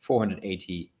vehicles,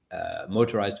 480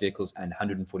 motorized vehicles, and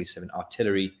 147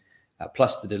 artillery,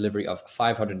 plus the delivery of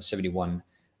 571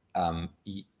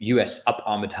 US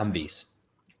up-armored Humvees.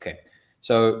 Okay,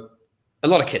 so a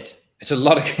lot of kit. It's a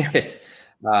lot of kit.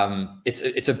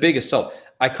 It's a big assault.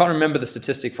 I can't remember the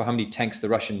statistic for how many tanks the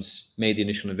Russians made the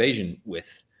initial invasion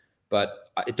with,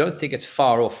 but I don't think it's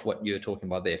far off what you're talking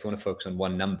about there. If you want to focus on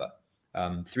one number,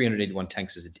 381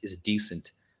 tanks is a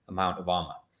decent amount of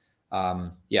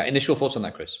armor. Initial thoughts on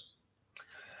that, Chris?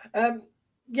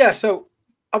 So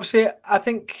obviously, I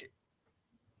think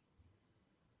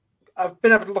I've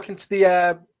been able to look into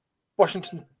the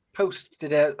Washington Post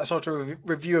did a sort of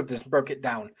review of this and broke it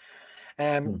down.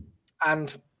 And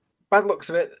by the looks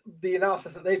of it, the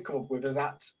analysis that they've come up with is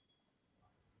that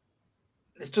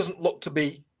it doesn't look to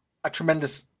be a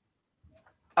tremendous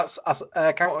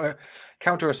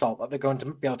counter assault that they're going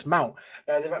to be able to mount.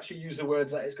 They've actually used the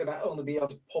words that it's going to only be able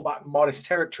to pull back modest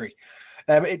territory.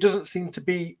 It doesn't seem to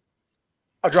be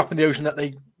a drop in the ocean that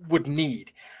they would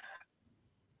need.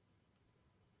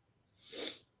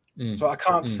 So I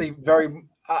can't see very.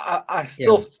 I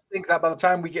still think that by the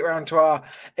time we get around to our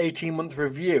 18-month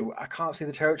review, I can't see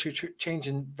the territory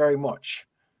changing very much.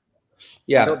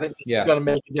 Yeah, I don't think it's going to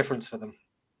make a difference for them.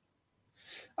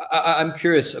 I'm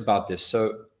curious about this.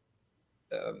 So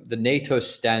the NATO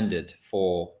standard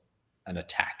for an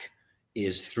attack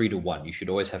is 3-1. You should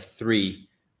always have 3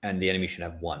 and the enemy should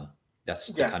have 1. That's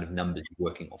the kind of number you're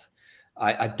working off.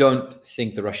 I don't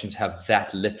think the Russians have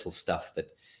that little stuff that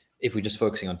if we're just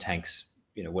focusing on tanks,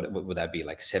 what would that be,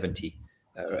 like 70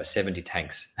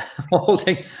 tanks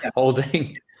holding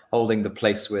the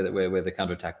place where the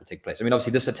counterattack will take place. I mean,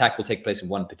 obviously this attack will take place in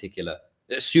one particular,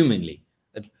 assumingly,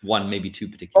 at one, maybe 2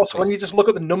 particular also places. When you just look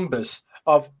at the numbers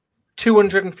of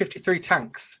 253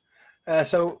 tanks,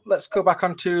 so let's go back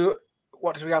onto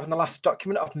what did we have in the last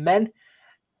document of men.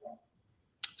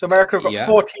 So America have got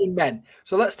 14 men.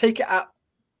 So let's take it at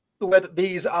the way that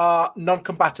these are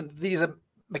non-combatant, these are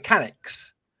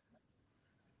mechanics.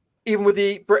 Even with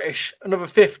the British, another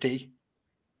 50.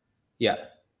 Yeah.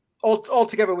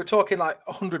 Altogether, we're talking like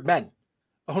 100 men.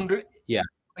 100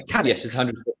 mechanics. Yes, it's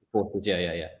 100 forces.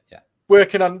 Yeah.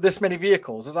 Working on this many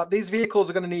vehicles. It's like these vehicles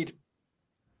are going to need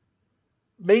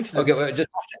maintenance after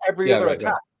every other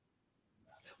attack.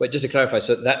 Wait, just to clarify,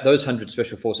 so that those 100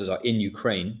 special forces are in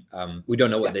Ukraine. We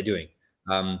don't know what they're doing.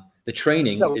 The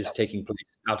training is taking place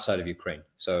outside of Ukraine.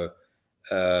 So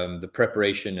the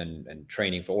preparation and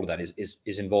training for all of that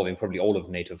is involving probably all of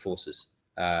NATO forces,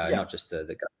 not just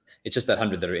the. It's just that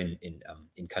 100 that are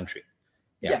in country.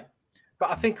 Yeah,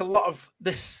 but I think a lot of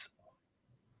this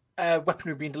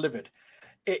weaponry being delivered,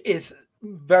 it is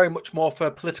very much more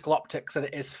for political optics than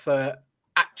it is for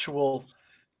actual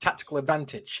tactical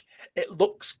advantage. It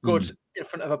looks good in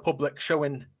front of a public,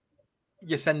 showing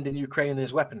you're sending Ukraine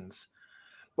these weapons,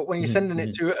 but when you're sending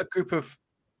it to a group of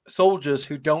soldiers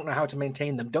who don't know how to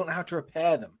maintain them, don't know how to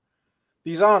repair them,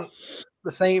 these aren't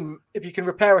the same. If you can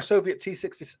repair a Soviet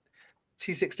T-16,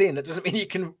 that doesn't mean you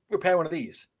can repair one of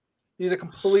these. These are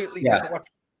completely different weapons.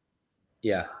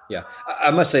 Yeah.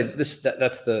 I must say that's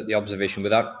the observation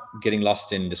without getting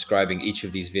lost in describing each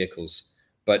of these vehicles.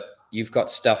 But you've got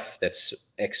stuff that's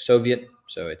ex-Soviet,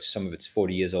 so some of it's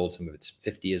 40 years old, some of it's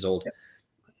 50 years old.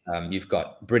 You've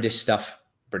got British stuff,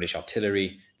 British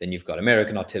artillery, then you've got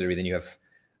American artillery, then you have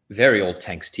very old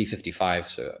tanks, T-55,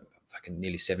 so fucking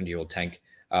nearly 70-year-old tank.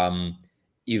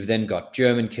 You've then got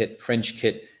German kit, French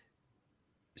kit,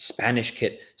 Spanish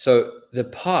kit. So the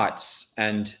parts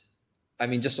and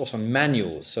just also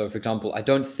manuals. So for example, I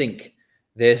don't think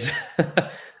there's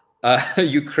a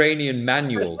Ukrainian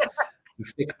manual to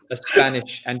fix a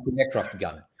Spanish anti-aircraft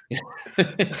gun.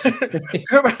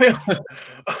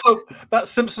 That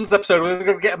Simpsons episode where they're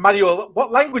going to get a manual.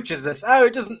 What language is this? Oh,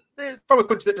 it's from a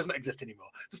country that doesn't exist anymore.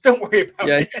 Just don't worry about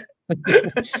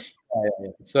it.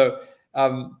 So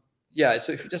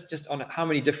so if you just on how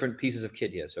many different pieces of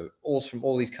kit here, so all from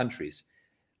all these countries.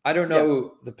 I don't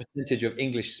know the percentage of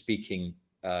English speaking,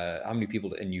 how many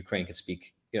people in Ukraine can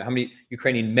speak, how many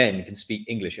Ukrainian men can speak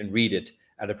English and read it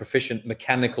at a proficient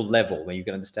mechanical level where you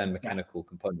can understand mechanical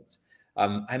components.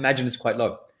 I imagine it's quite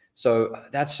low. So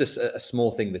that's just a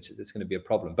small thing that's going to be a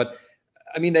problem. But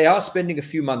I mean, they are spending a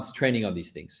few months training on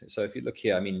these things. So if you look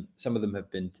here, I mean, some of them have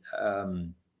been,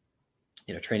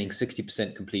 training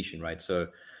 60% completion, right? So,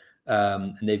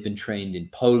 and they've been trained in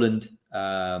Poland.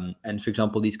 And for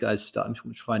example, these guys start, I'm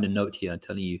trying to find a note here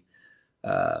telling you,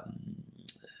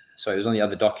 sorry, it was on the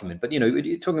other document, but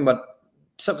you're talking about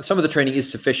some of the training is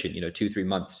sufficient, 2-3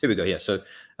 months. Here we go. Yeah. So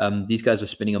these guys are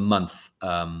spending a month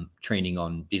training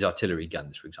on these artillery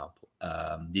guns, for example.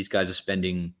 These guys are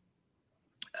spending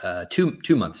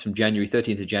 2 months from January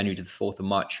 13th of January to the 4th of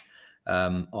March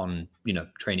on,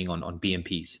 training on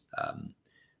BMPs,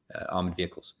 armored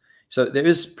vehicles. So there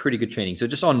is pretty good training. So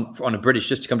just on a British,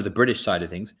 just to come to the British side of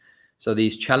things. So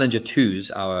these Challenger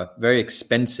 2s, our very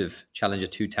expensive Challenger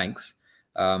 2 tanks.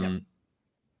 So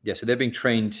they're being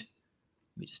trained.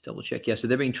 Let me just double check. Yeah, so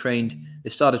they're being trained. They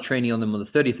started training on them on the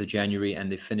 30th of January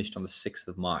and they finished on the 6th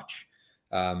of March.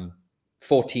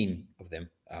 14 of them.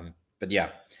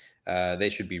 They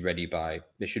should be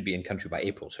they should be in country by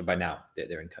April. So by now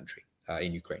they're in country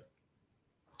in Ukraine.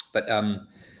 But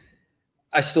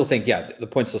I still think, the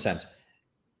point still stands.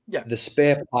 Yeah. The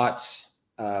spare parts,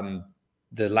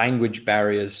 the language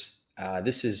barriers,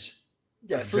 this is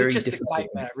it's a logistic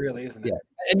nightmare, really, isn't it? Yeah.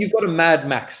 And you've got a Mad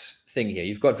Max thing here.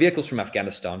 You've got vehicles from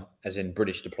Afghanistan, as in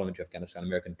British deployment to Afghanistan,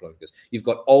 American deployment. You've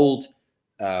got old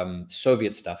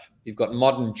Soviet stuff. You've got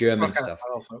modern German stuff.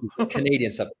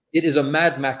 Canadian stuff. It is a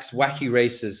Mad Max wacky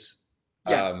races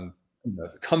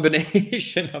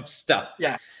combination of stuff.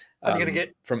 Yeah, and you're going to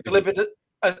get delivered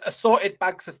assorted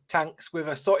bags of tanks with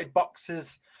assorted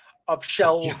boxes of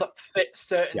shells that fit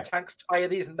certain tanks to fire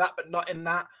these and that, but not in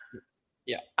that.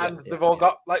 And they've all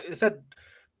got, like I said,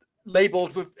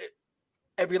 labeled with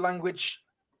every language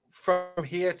from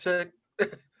here to.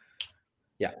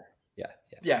 You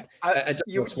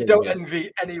don't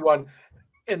envy anyone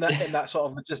in that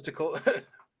sort of logistical.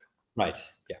 Right.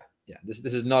 Yeah.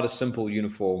 This is not a simple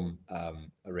uniform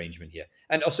arrangement here.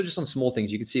 And also just on small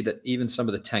things, you can see that even some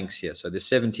of the tanks here. So there's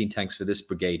 17 tanks for this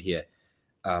brigade here.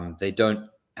 They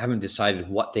haven't decided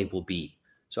what they will be.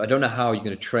 So I don't know how you're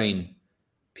going to train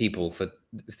people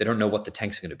if they don't know what the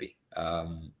tanks are going to be.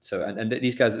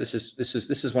 These guys, this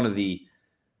is one of the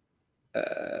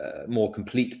more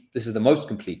complete. This is the most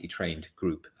completely trained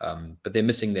group, but they're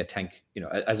missing their tank.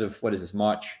 As of what is this,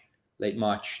 late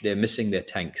March, they're missing their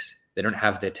tanks. They don't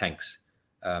have their tanks,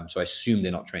 so I assume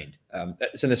they're not trained.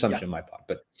 It's an assumption on my part,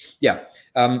 but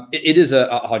it is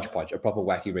a hodgepodge, a proper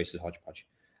wacky racist hodgepodge.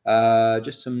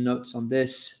 Just some notes on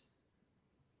this.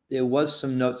 There was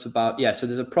some notes about so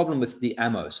there's a problem with the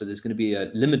ammo. So there's going to be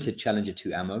a limited Challenger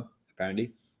 2 ammo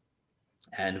apparently.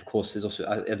 And of course, there's also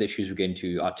other issues relating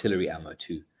to artillery ammo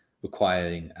too,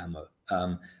 requiring ammo.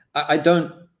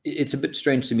 It's a bit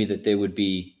strange to me that there would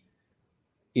be,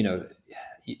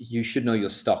 you should know your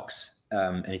stocks.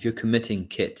 And if you're committing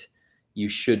kit, you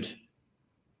should,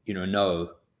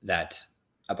 know that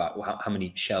about how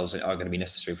many shells are going to be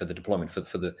necessary for the deployment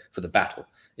for the battle.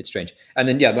 It's strange. And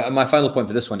then, my final point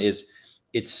for this one is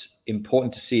it's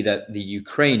important to see that the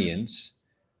Ukrainians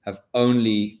have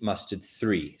only mustered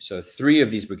 3. So 3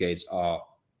 of these brigades are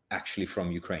actually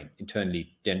from Ukraine,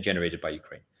 internally generated by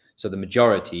Ukraine. So the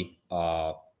majority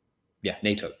are,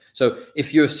 NATO. So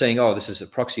if you're saying, this is a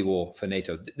proxy war for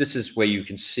NATO, this is where you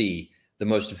can see the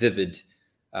most vivid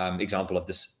example of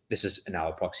this. This is now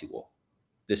a proxy war.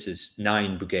 This is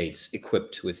 9 brigades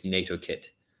equipped with NATO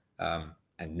kit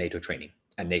and NATO training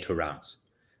and NATO rounds.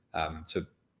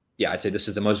 I'd say this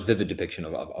is the most vivid depiction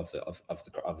of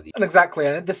the. And exactly,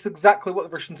 and this is exactly what the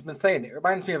Russians have been saying. It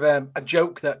reminds me of a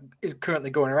joke that is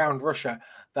currently going around Russia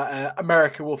that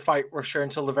America will fight Russia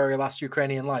until the very last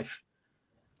Ukrainian life,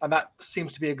 and that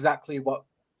seems to be exactly what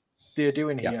they're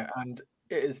doing here. And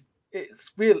it's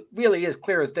really is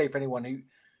clear as day for anyone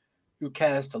who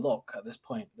cares to look at this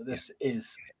point that this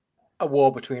is a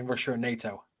war between Russia and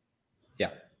NATO.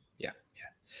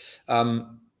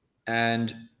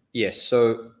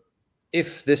 So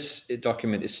if this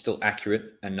document is still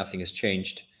accurate and nothing has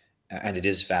changed, and it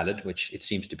is valid, which it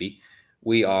seems to be,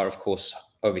 we are, of course,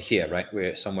 over here, right?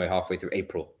 We're somewhere halfway through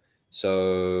April.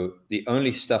 So the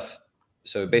only stuff,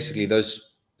 so basically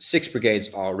those 6 brigades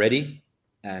are ready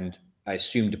and I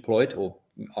assume deployed or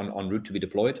en route to be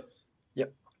deployed.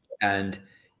 Yep. And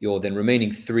your then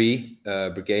remaining 3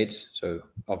 brigades, so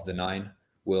of the 9,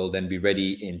 will then be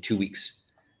ready in 2 weeks.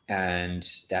 And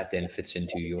that then fits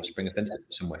into your spring offensive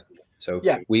somewhere. So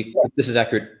if this is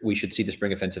accurate, we should see the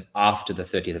spring offensive after the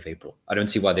 30th of April. I don't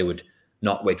see why they would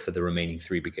not wait for the remaining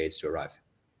 3 brigades to arrive.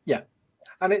 Yeah.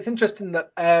 And it's interesting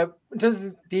that in terms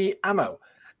of the ammo,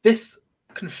 this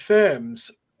confirms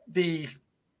the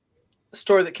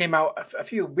story that came out a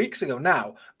few weeks ago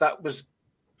now that was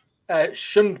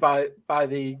shunned by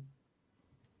the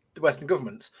Western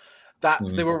governments, that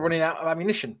they were running out of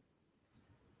ammunition.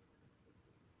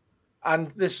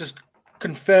 And this just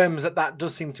confirms that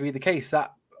does seem to be the case.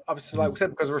 That obviously, like we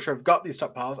said, because Russia have got these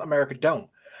stockpiles, America don't.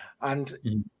 And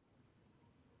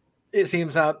it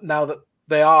seems now that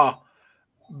they are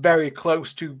very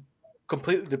close to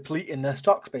completely depleting their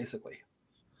stocks, basically.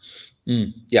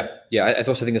 I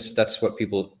also think that's what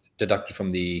people deducted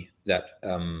from that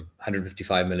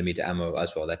 155 millimeter ammo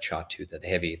as well. That chart too, the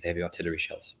heavy artillery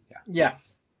shells. Yeah.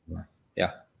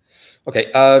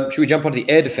 Okay. Should we jump onto the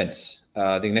air defense?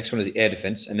 The next one is the air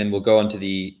defense, and then we'll go on to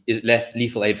the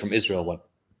lethal aid from Israel one.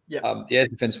 The air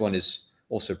defense one is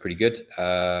also pretty good.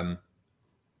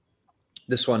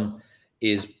 This one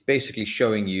is basically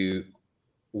showing you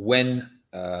when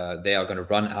they are going to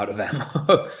run out of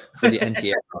ammo for the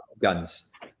anti-aircraft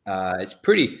guns. It's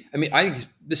pretty. I mean, I think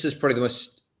this is probably the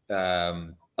most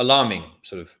alarming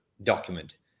sort of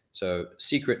document. So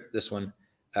secret, this one,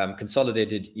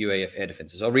 consolidated UAF air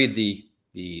defenses. I'll read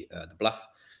the bluff.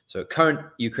 So current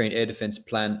Ukraine air defense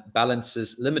plan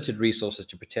balances limited resources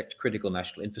to protect critical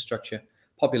national infrastructure,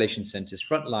 population centers,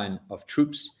 front line of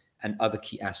troops, and other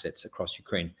key assets across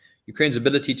Ukraine. Ukraine's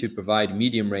ability to provide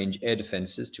medium-range air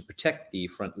defenses to protect the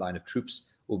front line of troops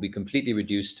will be completely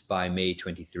reduced by May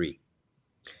 23.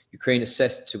 Ukraine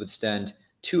assessed to withstand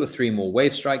 2 or 3 more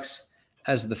wave strikes.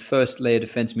 As the first layer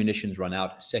defense munitions run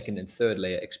out, second and third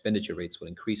layer expenditure rates will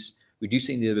increase,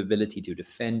 reducing the ability to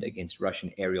defend against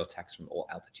Russian aerial attacks from all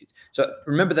altitudes. So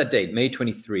remember that date, May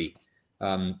 23,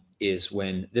 is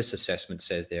when this assessment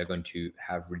says they are going to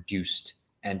have reduced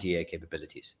anti-air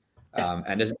capabilities.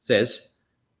 And as it says,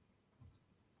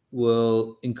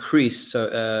 will increase,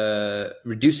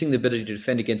 reducing the ability to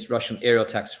defend against Russian aerial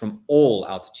attacks from all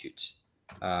altitudes.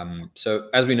 So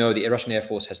as we know, the Russian Air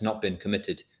Force has not been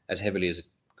committed as heavily as it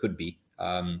could be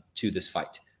to this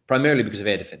fight, primarily because of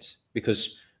air defense,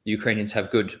 because the Ukrainians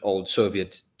have good old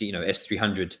Soviet,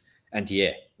 S-300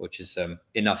 anti-air, which is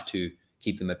enough to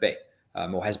keep them at bay,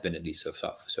 or has been at least so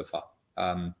far.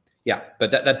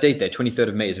 But that date there, 23rd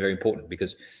of May, is very important,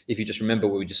 because if you just remember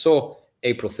what we just saw,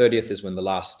 April 30th is when the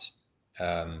last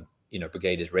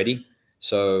brigade is ready.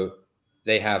 So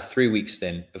they have 3 weeks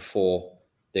then before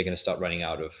they're going to start running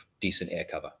out of decent air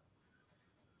cover.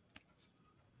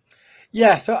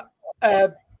 Yeah, so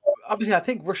obviously I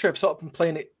think Russia have sort of been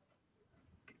playing it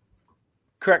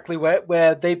correctly,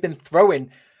 where they've been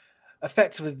throwing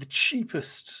effectively the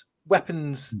cheapest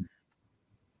weapons,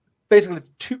 basically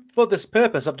for this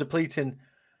purpose of depleting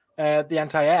the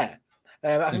anti-air.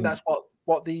 I think that's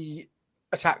what the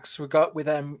attacks we got with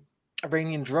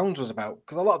Iranian drones was about,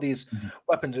 because a lot of these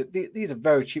weapons, these are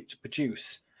very cheap to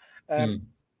produce. A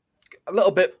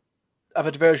little bit of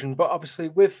a diversion, but obviously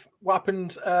with what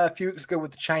happened a few weeks ago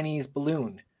with the Chinese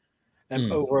balloon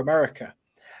over America,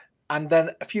 and then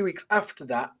a few weeks after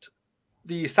that,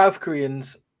 the South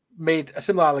Koreans made a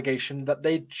similar allegation that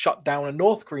they'd shot down a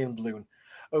North Korean balloon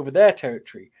over their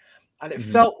territory, and it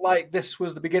felt like this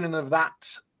was the beginning of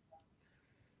that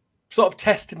sort of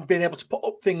testing, being able to put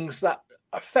up things that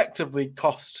effectively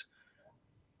cost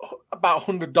about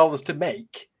 $100 to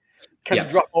make, can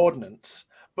drop ordnance,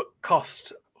 but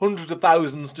cost hundreds of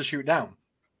thousands to shoot down.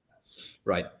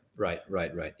 Right.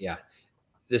 Yeah.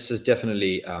 This has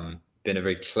definitely been a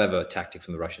very clever tactic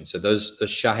from the Russians. So those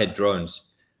Shahed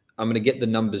drones, I'm going to get the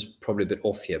numbers probably a bit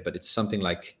off here, but it's something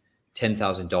like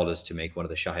 $10,000 to make one of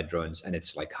the Shahed drones, and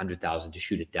it's like $100,000 to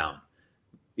shoot it down.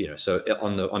 So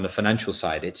on the financial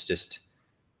side, it's just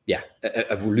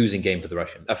a losing game for the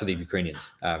Russians, for the Ukrainians,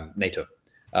 NATO.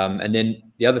 And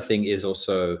then the other thing is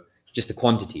also just the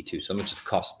quantity too. So not just the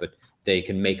cost, but they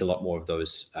can make a lot more of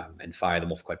those and fire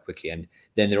them off quite quickly. And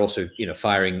then they're also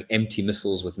firing empty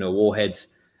missiles with no warheads.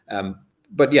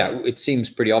 But it seems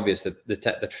pretty obvious that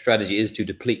the strategy is to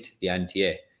deplete the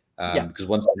anti-air, because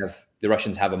once the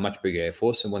Russians have a much bigger air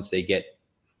force, and once they get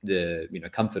the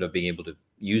comfort of being able to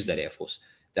use that air force,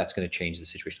 that's going to change the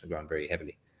situation on the ground very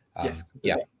heavily.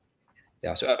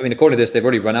 So I mean, according to this, they've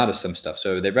already run out of some stuff.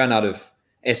 So they ran out of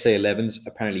SA-11s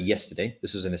apparently yesterday.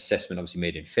 This was an assessment obviously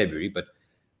made in February, but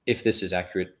if this is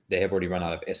accurate, they have already run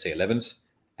out of SA-11s,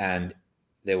 and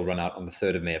they will run out on the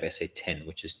 3rd of May of SA-10,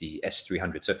 which is the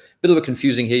S-300. So a bit of a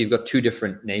confusing here. You've got two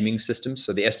different naming systems.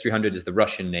 So the S-300 is the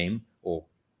Russian name, or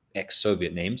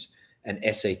ex-Soviet names, and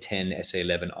SA-10,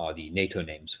 SA-11 are the NATO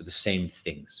names for the same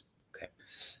things. Okay.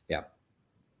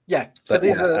 Yeah. So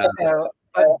these are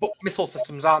missile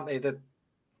systems, aren't they?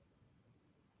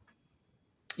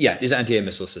 These are anti-air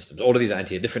missile systems. All of these are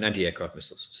different anti-aircraft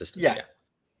missile systems. I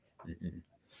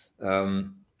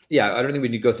don't think we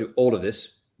need to go through all of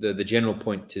this. The general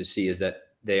point to see is that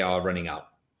they are running out,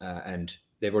 and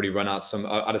they've already run out some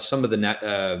of the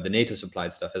NATO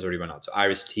supplied stuff has already run out. So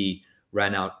Iris-T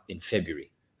ran out in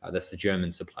February. That's the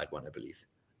German supplied one, I believe.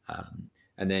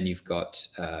 And then you've got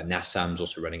NASAMS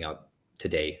also running out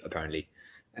today, apparently.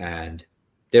 And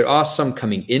there are some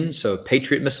coming in. So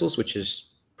Patriot missiles, which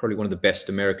is probably one of the best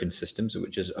American systems,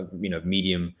 which is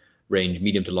medium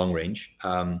to long range.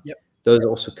 Those are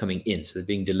also coming in. So they're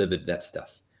being delivered, that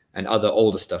stuff. And other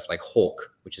older stuff like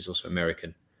Hawk, which is also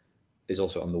American, is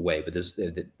also on the way. But there's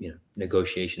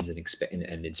negotiations and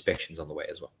inspections on the way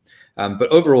as well. But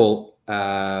overall,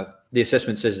 the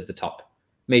assessment says at the top,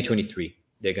 May 23,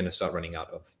 they're going to start running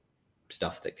out of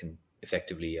stuff that can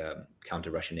effectively counter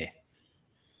Russian air.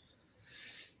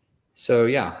 So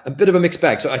a bit of a mixed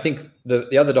bag. So I think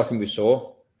the other document we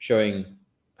saw showing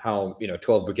how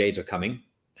 12 brigades are coming,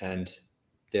 and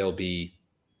they'll be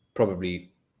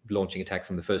probably launching attack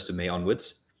from the 1st of May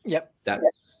onwards. That's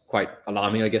quite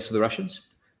alarming, I guess, for the Russians.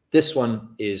 This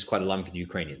one is quite alarming for the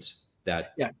Ukrainians.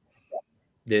 That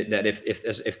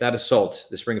if that assault,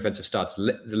 the spring offensive starts,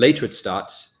 the later it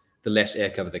starts, the less air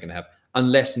cover they're going to have,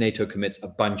 unless NATO commits a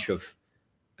bunch of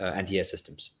anti-air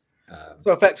systems.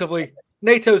 So effectively,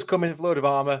 NATO's coming with a load of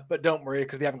armor, but don't worry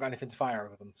because they haven't got anything to fire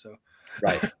over them. So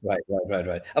Right.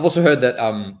 I've also heard that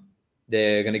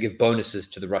they're going to give bonuses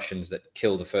to the Russians that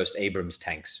kill the first Abrams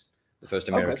tanks, the first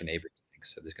American Abrams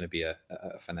tanks. So there's going to be a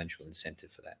financial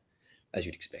incentive for that, as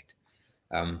you'd expect.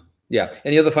 Yeah.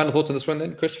 Any other final thoughts on this one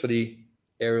then, Chris, for the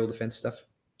aerial defense stuff?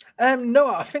 No,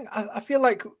 I feel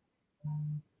like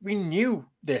we knew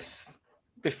this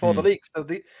before the leaks, so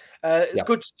it's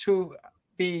good to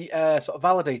be sort of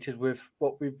validated with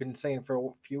what we've been saying for a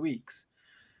few weeks.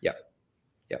 Yeah.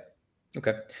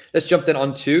 Okay. Let's jump then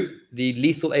onto the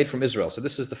lethal aid from Israel. So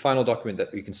this is the final document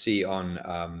that you can see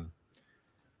on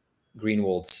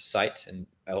Greenwald's site and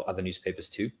other newspapers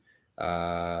too.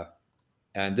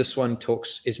 And this one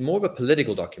is more of a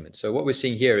political document. So what we're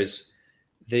seeing here is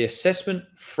the assessment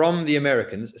from the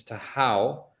Americans as to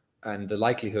how and the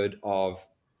likelihood of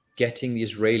getting the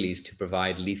Israelis to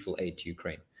provide lethal aid to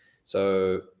Ukraine.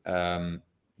 So if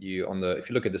you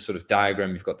look at this sort of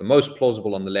diagram, you've got the most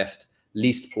plausible on the left,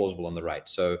 least plausible on the right.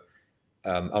 So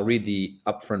I'll read the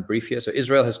upfront brief here. So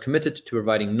Israel has committed to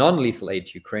providing non-lethal aid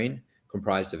to Ukraine,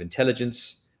 comprised of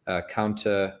intelligence,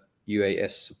 counter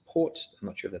UAS support, I'm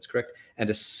not sure if that's correct, and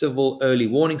a civil early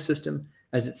warning system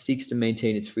as it seeks to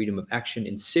maintain its freedom of action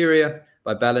in Syria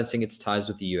by balancing its ties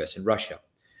with the US and Russia.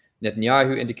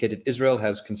 Netanyahu indicated Israel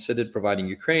has considered providing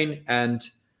Ukraine and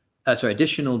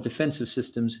additional defensive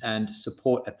systems and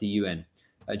support at the UN.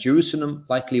 Jerusalem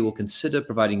likely will consider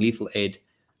providing lethal aid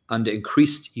under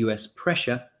increased US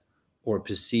pressure or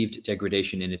perceived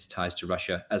degradation in its ties to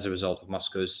Russia as a result of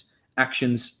Moscow's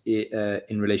actions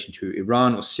in relation to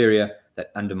Iran or Syria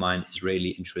that undermine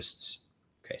Israeli interests.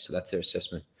 Okay, so that's their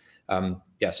assessment.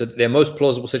 So their most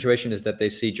plausible situation is that they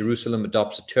see Jerusalem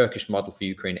adopts a Turkish model for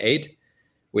Ukraine aid,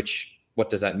 what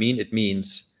does that mean? It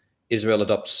means Israel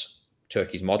adopts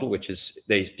Turkey's model, which is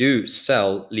they do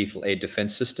sell lethal aid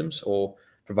defense systems or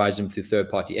provides them through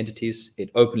third-party entities. It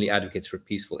openly advocates for a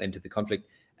peaceful end to the conflict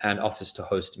and offers to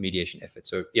host mediation efforts.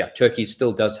 So yeah, Turkey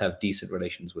still does have decent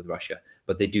relations with Russia,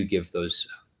 but they do give those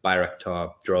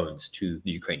Bayraktar drones to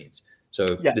the Ukrainians. So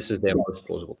This is their most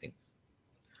plausible thing.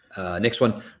 Next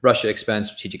one, Russia expands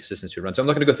strategic assistance to Iran. So I'm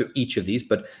not going to go through each of these,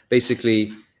 but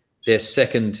basically their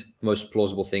second most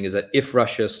plausible thing is that if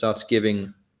Russia starts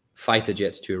giving fighter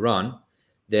jets to Iran,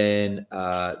 then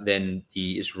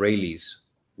the Israelis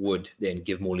would then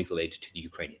give more lethal aid to the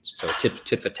Ukrainians. So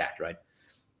tit for tat, right?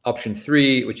 Option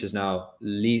 3, which is now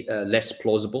less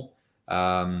plausible,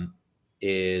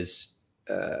 is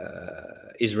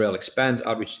Israel expands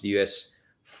outreach to the US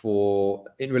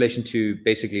in relation to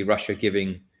basically Russia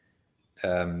giving,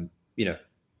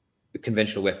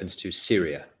 conventional weapons to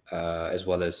Syria, as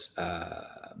well as, so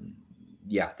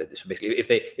basically,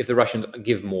 if the Russians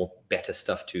give better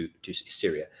stuff to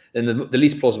Syria, then the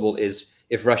least plausible is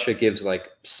if Russia gives like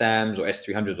SAMs or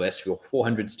S-300s or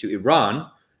S-400s to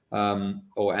Iran, and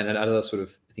other sort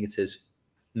of, I think it says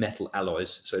metal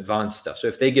alloys, so advanced stuff. So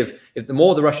if the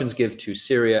more the Russians give to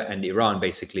Syria and Iran,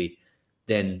 basically,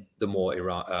 then the more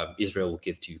Israel will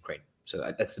give to Ukraine.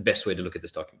 So that's the best way to look at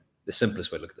this document, the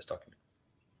simplest way to look at this document.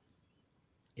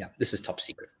 Yeah, this is top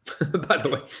secret, by the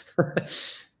way.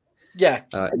 Yeah.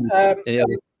 Any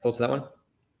other thoughts on that one?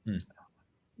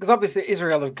 Because obviously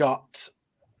Israel have got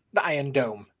the Iron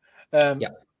Dome.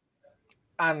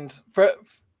 And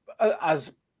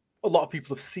as a lot of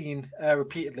people have seen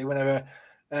repeatedly, whenever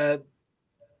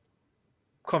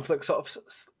conflict sort of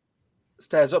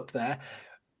stares up there,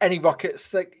 any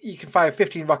rockets, like you can fire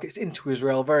 15 rockets into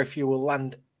Israel, very few will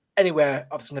land anywhere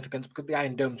of significance because the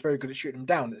Iron Dome is very good at shooting them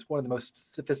down. It's one of the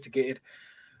most sophisticated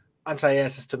anti-air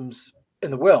systems in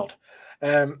the world.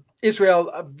 Israel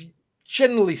are,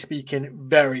 generally speaking,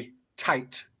 very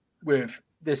tight with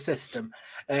this system,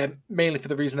 mainly for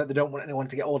the reason that they don't want anyone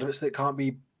to get hold of it so it can't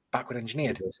be backward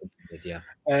engineered.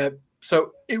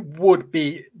 So it would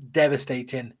be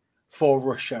devastating for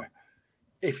Russia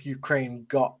if Ukraine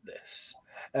got this.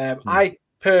 I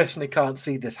personally can't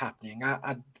see this happening.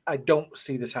 I don't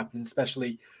see this happening,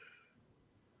 especially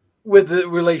with the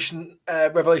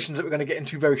revelations that we're going to get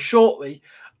into very shortly.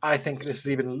 I think this is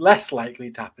even less likely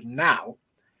to happen now,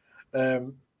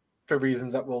 for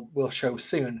reasons that we'll show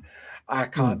soon. I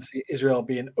can't see Israel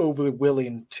being overly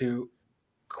willing to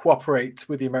cooperate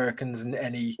with the Americans in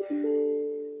any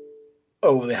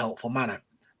overly helpful manner.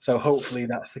 So hopefully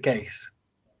that's the case.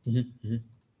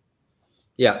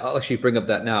 Yeah, I'll actually bring up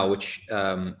that now, which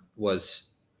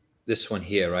was this one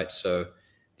here, right? So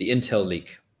the intel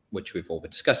leak, which we've all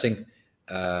been discussing,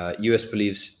 US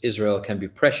believes Israel can be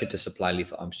pressured to supply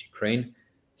lethal arms to Ukraine.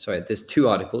 Sorry, there's two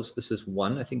articles. This is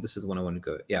one. I think this is the one I want to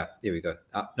go. Yeah, there we go.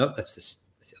 No, that's this.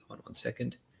 That's the other one. 1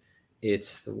 second.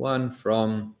 It's the one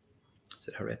from Is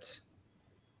it Haaretz?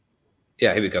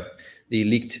 Yeah, here we go. The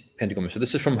leaked Pentagon. So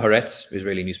this is from Haaretz,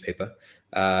 Israeli newspaper,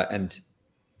 and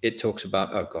it talks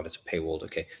about. Oh God, it's paywalled.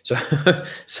 Okay,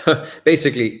 so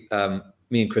basically,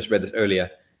 me and Chris read this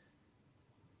earlier.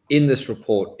 In this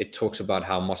report, it talks about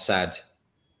how Mossad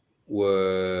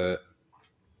were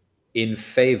in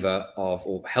favor of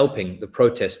or helping the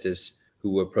protesters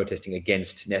who were protesting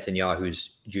against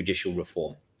Netanyahu's judicial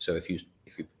reform. So if you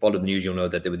follow the news, you'll know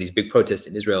that there were these big protests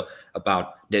in Israel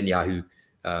about Netanyahu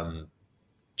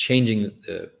changing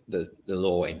the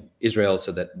law in Israel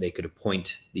so that they could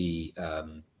appoint the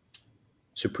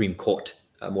Supreme Court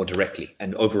more directly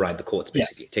and override the courts,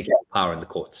 basically, taking power in the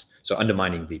courts. So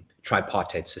undermining the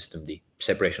tripartite system, the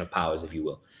separation of powers, if you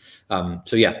will.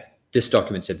 This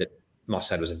document said that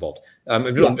Mossad was involved.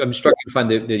 I'm struggling to find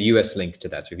the US link to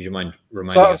that. So if you mind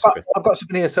reminding us. I've got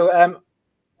something here. So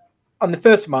on the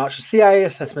 1st of March, a CIA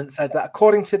assessment said that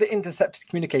according to the intercepted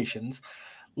communications,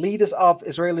 leaders of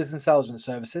Israel's intelligence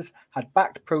services had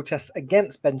backed protests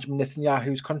against Benjamin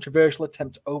Netanyahu's controversial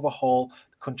attempt to overhaul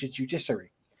the country's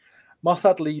judiciary.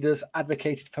 Mossad leaders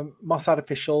advocated for Mossad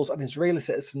officials and Israeli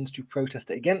citizens to protest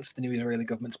against the new Israeli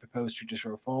government's proposed judicial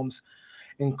reforms,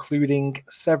 including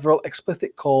several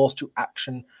explicit calls to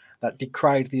action that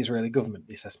decried the Israeli government,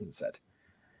 the assessment said.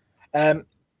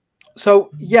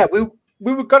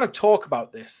 We were going to talk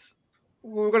about this.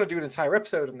 We were going to do an entire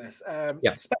episode on this,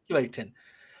 speculating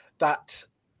that,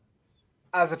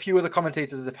 as a few other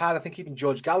commentators have had, I think even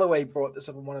George Galloway brought this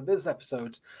up in one of his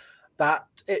episodes, that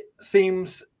it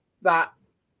seems that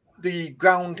the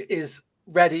ground is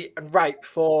ready and ripe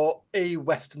for a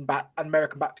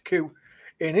American-backed coup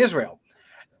in Israel.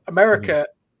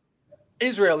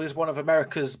 Israel is one of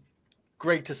America's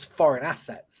greatest foreign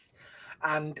assets,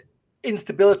 and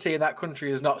instability in that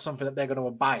country is not something that they're going to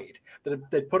abide.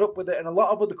 They'd put up with it in a lot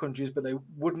of other countries, but they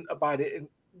wouldn't abide it.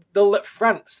 They'll let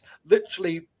France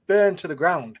literally burn to the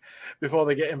ground before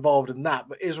they get involved in that.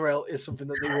 But Israel is something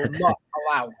that they will not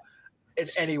allow in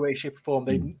any way, shape, or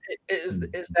form.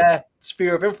 It's their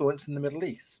sphere of influence in the Middle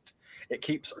East. It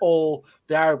keeps all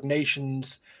the Arab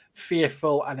nations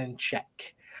fearful and in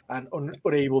check and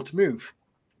unable to move.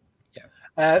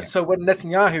 So when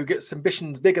Netanyahu gets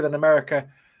ambitions bigger than America,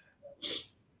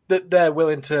 that they're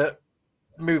willing to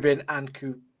move in and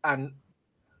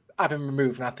have him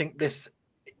removed. And I think this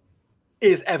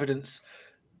is evidence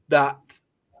that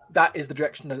is the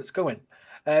direction that it's going.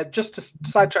 Just to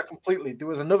sidetrack completely, there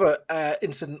was another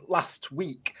incident last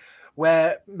week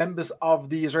where members of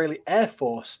the Israeli Air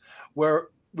Force were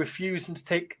refusing to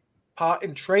take part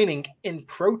in training in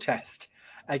protest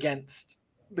against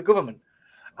the government.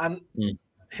 And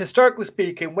historically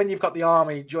speaking, when you've got the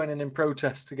army joining in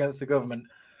protest against the government,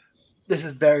 this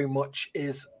is very much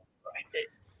it's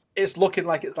looking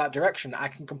like it's that direction. I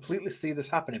can completely see this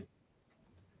happening.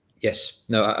 Yes,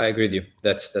 no, I agree with you.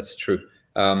 That's true.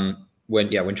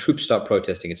 When troops start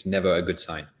protesting, it's never a good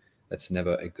sign. That's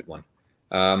never a good one.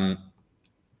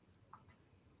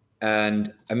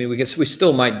 And I mean, we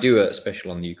still might do a special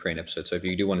on the Ukraine episode. So if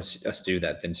you do want us to do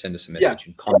that, then send us a message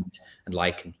and comment and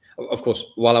like. And of course,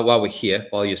 while we're here,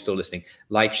 while you're still listening,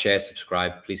 like, share,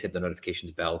 subscribe. Please hit the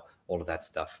notifications bell. All of that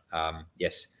stuff.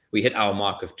 Yes, we hit our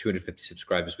mark of 250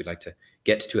 subscribers. We'd like to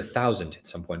get to 1,000 at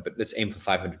some point, but let's aim for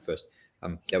 500 first.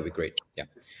 That would be great.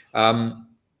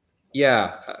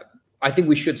 I think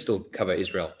we should still cover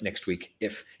Israel next week.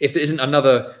 If there isn't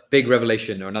another big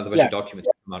revelation or another bunch of documents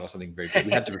come out or something very big,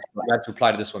 we have to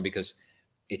reply to this one because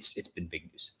it's been big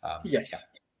news. I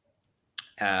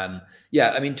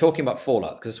mean, talking about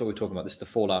fallout, because that's what we're talking about. This is the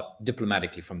fallout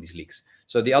diplomatically from these leaks.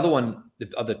 So the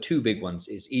other two big ones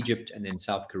is Egypt and then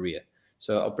South Korea.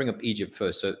 So I'll bring up Egypt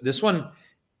first. So this one,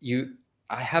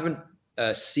 I haven't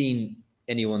seen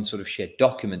anyone sort of share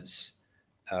documents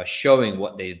showing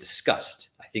what they discussed.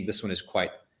 I think this one is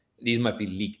these might be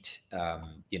leaked,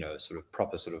 sort of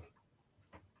proper sort of,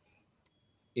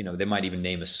 they might even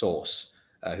name a source,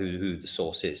 who the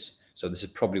source is. So this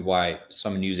is probably why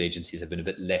some news agencies have been a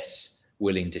bit less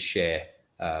willing to share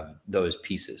those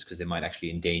pieces, because they might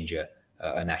actually endanger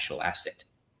a national asset,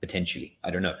 potentially. I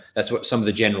don't know. That's what some of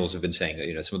the generals have been saying.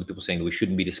 Some of the people saying that we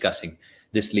shouldn't be discussing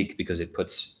this leak because it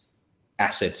puts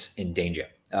assets in danger.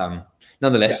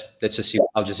 Nonetheless, let's just see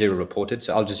what Al Jazeera reported.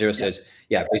 So Al Jazeera says,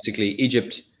 basically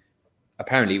Egypt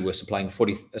apparently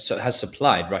has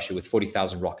supplied Russia with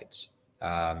 40,000 rockets.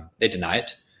 They deny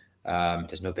it.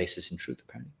 There's no basis in truth,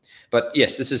 apparently. But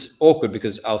yes, this is awkward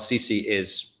because Al-Sisi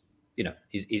is,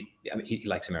 he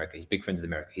likes America. He's big friends with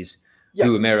America. He's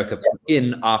who America put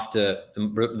in after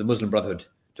the Muslim Brotherhood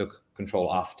took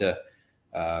control after,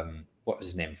 what was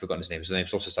his name? I've forgotten his name. His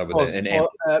name's also started with an M.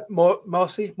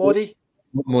 Mordi?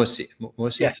 Morsi.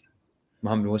 Yes.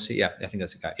 Mohammed Morsi. Yeah, I think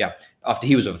that's the guy. Yeah, after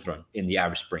he was overthrown in the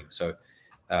Arab Spring. So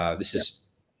this is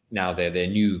now their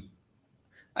new.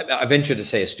 I venture to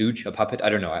say a stooge, a puppet. I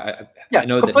don't know. I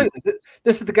know completely.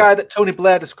 This is the guy that Tony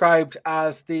Blair described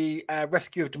as the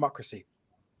rescue of democracy.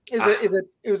 It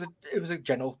was a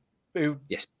general who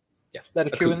led a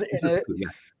coup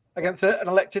against an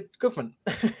elected government.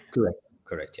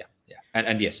 Correct. Yeah.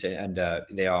 And yes, and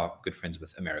they are good friends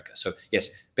with America. So yes,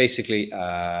 basically,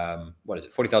 what is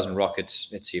it? 40,000 rockets.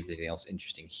 Let's see if there's anything else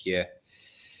interesting here.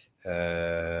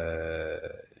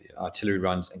 Artillery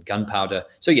runs and gunpowder.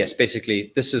 So yes,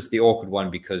 basically, this is the awkward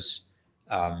one because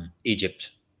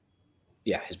Egypt,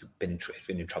 has been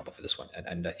in trouble for this one.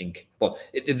 And I think,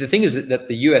 the thing is that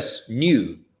the US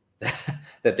knew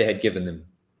that they had given them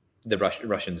the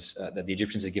Russians, that the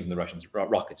Egyptians had given the Russians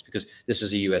rockets, because this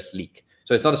is a US leak.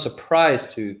 So it's not a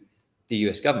surprise to the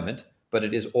US government, but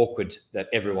it is awkward that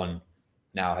everyone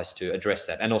now has to address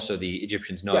that. And also the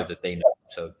Egyptians know that they know.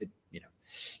 So,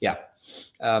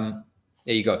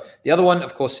 there you go. The other one,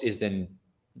 of course, is then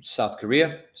South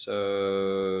Korea.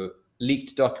 So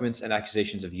leaked documents and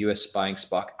accusations of US spying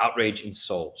spark outrage in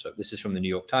Seoul. So this is from the New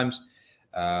York Times.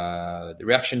 The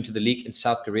reaction to the leak in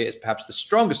South Korea is perhaps the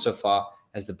strongest so far,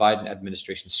 as the Biden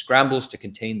administration scrambles to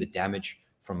contain the damage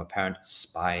from apparent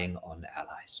spying on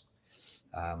allies.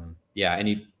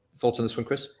 Any thoughts on this one,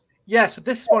 Chris? Yeah, so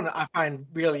this one I find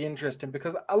really interesting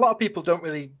because a lot of people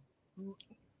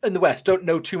in the West don't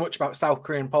know too much about South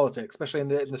Korean politics, especially in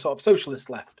the sort of socialist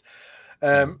left.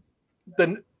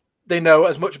 Then they know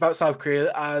as much about South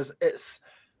Korea as it's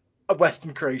a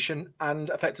Western creation and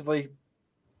effectively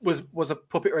was a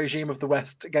puppet regime of the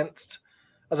West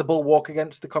as a bulwark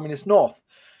against the communist North.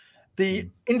 The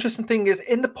interesting thing is,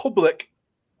 in the public,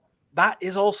 that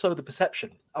is also the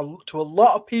perception. To a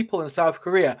lot of people in South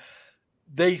Korea,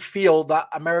 they feel that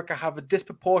America have a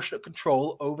disproportionate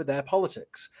control over their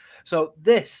politics. So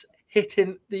this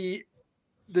hitting the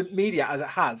media as it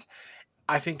has,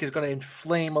 I think, is going to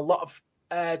inflame a lot of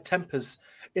tempers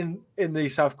in the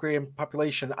South Korean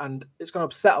population, and it's going to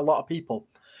upset a lot of people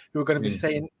who are going to be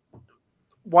saying,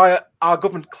 why our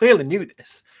government clearly knew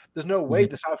this. There's no way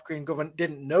the South Korean government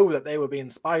didn't know that they were being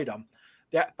spied on.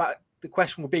 The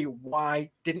question would be,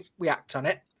 why didn't we act on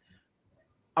it?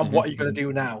 And what are you going to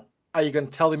do now? Are you going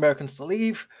to tell the Americans to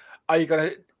leave? Is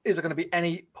there going to be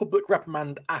any public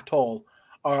reprimand at all?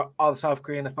 Or are the South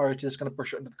Korean authorities going to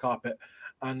brush it under the carpet?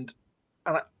 And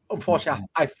unfortunately,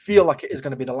 I feel like it is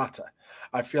going to be the latter.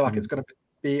 I feel like it's going to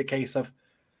be a case of,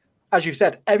 as you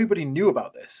said, everybody knew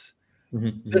about this.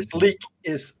 This leak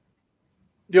is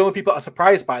the only people that are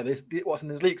surprised by this. What's in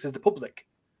these leaks is the public.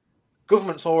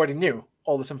 Governments already knew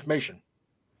all this information.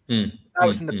 Now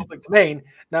it's in the public domain.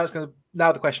 Now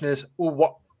the question is, well,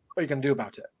 what are you going to do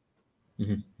about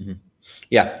it?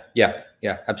 Yeah,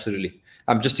 absolutely.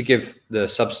 Just to give the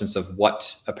substance of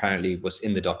what apparently was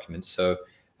in the documents. So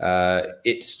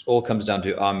it all comes down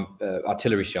to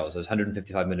artillery shells. Those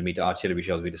 155 millimeter artillery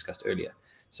shells we discussed earlier.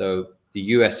 So the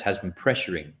US has been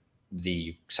pressuring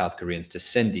the South Koreans to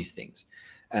send these things.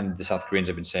 And the South Koreans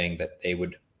have been saying that they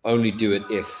would only do it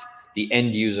if the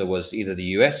end user was either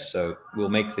the US, so we'll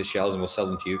make the shells and we'll sell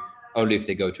them to you, only if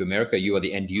they go to America, you are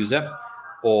the end user.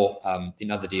 Or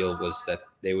another deal was that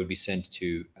they would be sent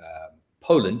to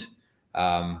Poland.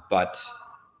 But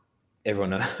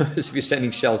everyone knows if you're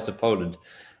sending shells to Poland,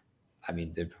 I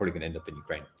mean, they're probably going to end up in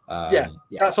Ukraine.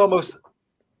 That's almost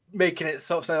making it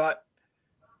sort of say like,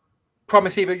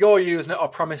 promise either you're using it or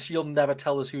promise you'll never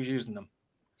tell us who's using them.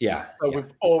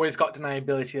 We've always got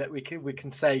deniability that we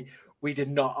can say we did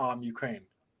not arm Ukraine.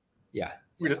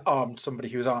 We just armed somebody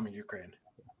who's arming Ukraine.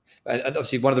 And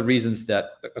obviously, one of the reasons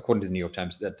that, according to the New York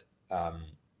Times, that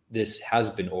this has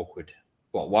been awkward,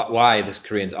 why the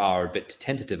Koreans are a bit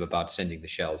tentative about sending the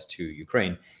shells to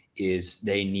Ukraine, is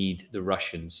they need the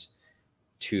Russians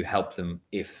to help them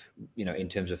in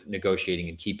terms of negotiating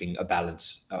and keeping a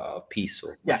balance of peace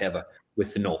or whatever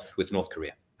with North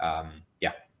Korea.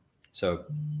 So,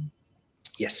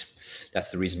 yes, that's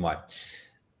the reason why.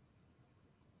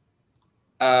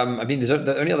 There's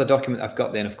the only other document I've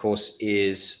got then, of course,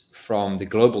 is from the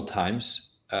Global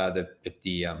Times, the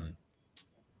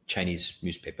Chinese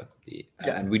newspaper.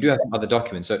 And we do have other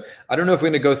documents. So I don't know if we're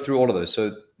going to go through all of those.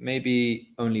 So maybe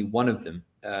only one of them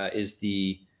is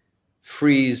the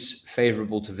freeze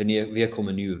favorable to vehicle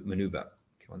maneuver.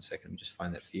 Okay, one second, let me just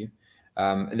find that for you.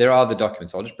 And there are the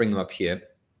documents. I'll just bring them up here.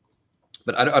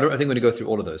 But I don't think we're going to go through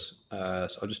all of those.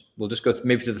 So we'll just go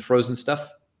maybe through the frozen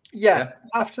stuff. Yeah.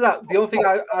 After that, the only thing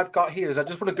I've got here is I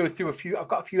just want to go through a few. I've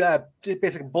got a few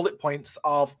basic bullet points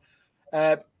of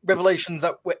revelations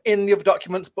that were in the other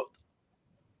documents, but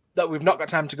that we've not got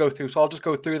time to go through. So I'll just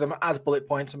go through them as bullet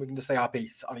points, and we can just say our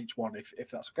piece on each one,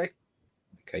 if that's okay.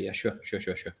 Okay, yeah, sure.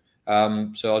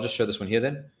 So I'll just show this one here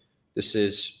then. This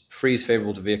is freeze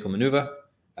favorable to vehicle maneuver.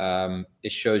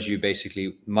 It shows you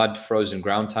basically mud, frozen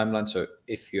ground timeline. So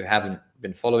if you haven't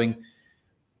been following,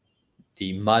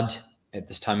 the mud at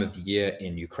this time of the year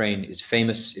in Ukraine is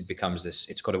famous. It becomes this,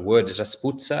 it's got a word,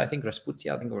 Rasputia, I think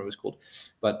what it was called.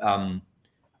 But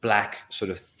black,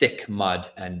 sort of thick mud,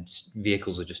 and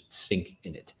vehicles are just sink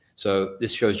in it. So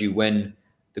this shows you when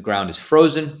the ground is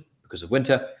frozen because of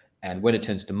winter, and when it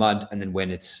turns to mud, and then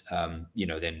when it's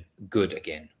then good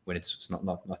again, when it's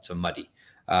not so muddy.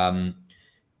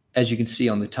 As you can see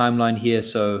on the timeline here,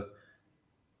 so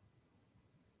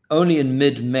only in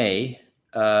mid-May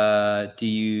do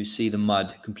you see the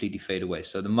mud completely fade away.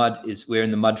 So we're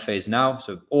in the mud phase now.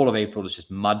 So all of April is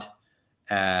just mud,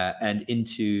 and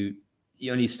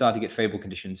you only start to get favorable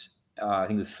conditions, I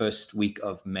think the first week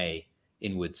of May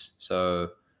inwards. So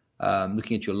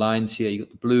looking at your lines here, you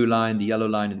got the blue line, the yellow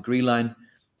line, and the green line.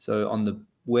 So on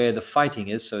where the fighting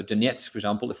is, so Donetsk, for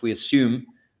example, if we assume,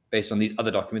 based on these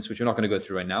other documents, which we're not going to go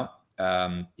through right now,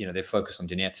 they're focused on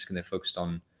Donetsk, and they're focused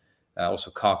on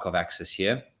also Kharkov axis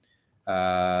here,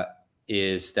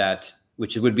 is that,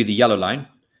 which would be the yellow line,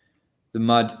 the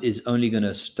mud is only going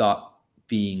to start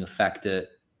being a factor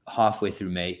halfway through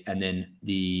May, and then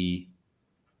the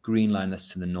green line, that's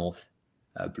to the north,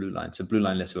 blue line. So blue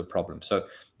line, less of a problem. So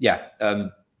yeah,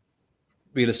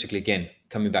 realistically, again,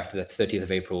 coming back to that 30th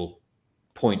of April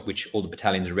point, which all the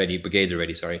brigades are ready,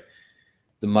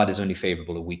 the mud is only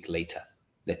favorable a week later,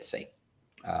 let's say.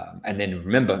 And then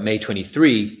remember, May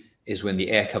 23 is when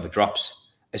the air cover drops,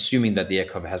 assuming that the air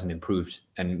cover hasn't improved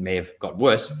and may have got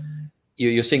worse.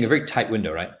 You're seeing a very tight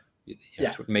window, right?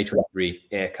 Yeah. May 23,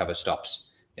 air cover stops,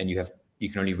 and you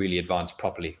can only really advance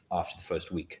properly after the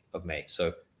first week of May.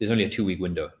 So there's only a 2-week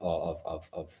window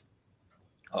of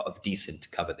decent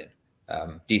cover then,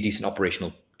 decent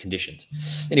operational conditions.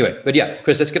 Anyway, but yeah,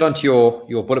 Chris, let's get on to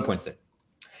your bullet points then.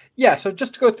 Yeah, so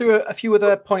just to go through a few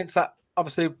other points that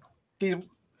obviously in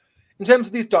terms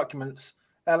of these documents,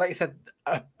 like you said,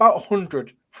 about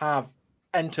 100 have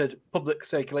entered public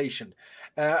circulation.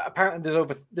 Apparently,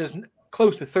 there's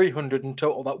close to 300 in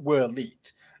total that were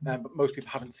leaked, but most people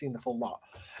haven't seen the full lot.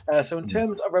 So in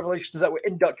terms of revelations that were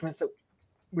in documents that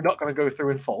we're not going to go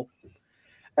through in full,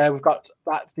 we've got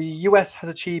that the US has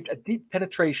achieved a deep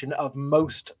penetration of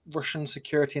most Russian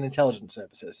security and intelligence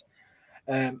services.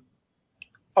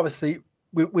 Obviously,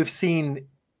 we've seen,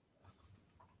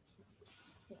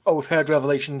 we've heard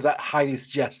revelations that highly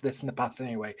suggest this in the past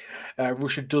anyway.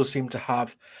 Russia does seem to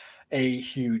have a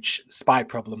huge spy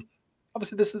problem.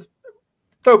 Obviously, this is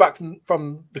throwback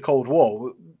from the Cold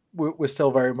War. We're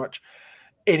still very much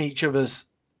in each other's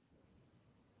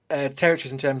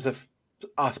territories in terms of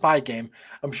our spy game.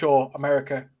 I'm sure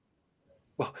America,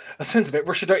 well, a sense of it,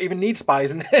 Russia don't even need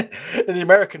spies in the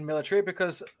American military,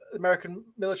 because the American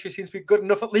military seems to be good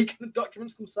enough at leaking the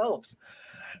documents themselves.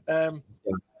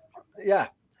 Yeah.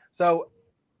 So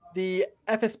the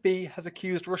FSB has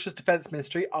accused Russia's defense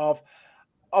ministry of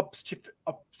obfuscating,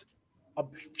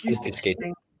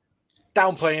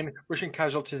 downplaying Russian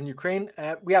casualties in Ukraine.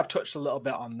 We have touched a little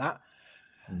bit on that.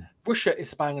 Russia is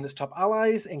spying on its top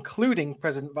allies, including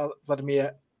President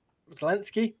Vladimir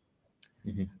Zelensky.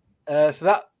 So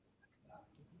that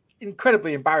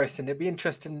incredibly embarrassing. It'd be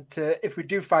interesting if we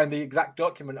do find the exact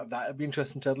document of that, it'd be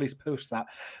interesting to at least post that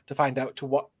to find out to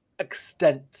what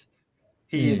extent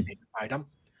he is being spied on.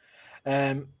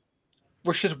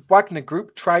 Russia's Wagner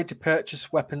Group tried to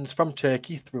purchase weapons from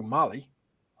Turkey through Mali.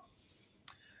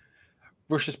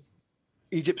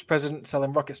 Egypt's president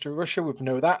selling rockets to Russia, we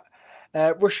know that.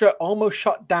 Russia almost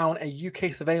shot down a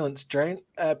UK surveillance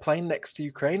plane next to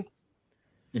Ukraine.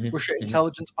 Russia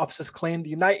intelligence officers claimed the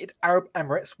United Arab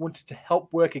Emirates wanted to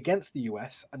help work against the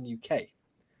US and the UK.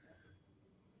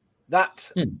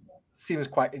 That seems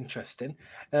quite interesting.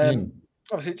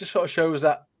 Obviously, it just sort of shows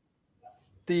that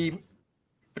the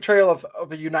portrayal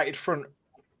of a united front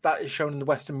that is shown in the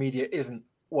Western media isn't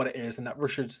what it is, and that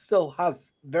Russia still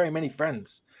has very many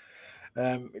friends.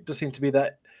 It does seem to be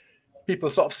that people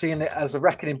are sort of seeing it as a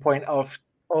reckoning point of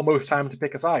almost time to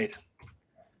pick a side.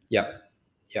 Yeah.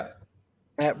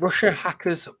 Russia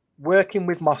hackers working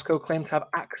with Moscow claim to have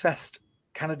accessed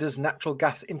Canada's natural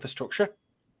gas infrastructure.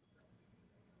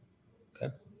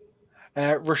 Okay.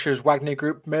 Russia's Wagner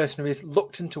Group mercenaries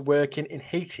looked into working in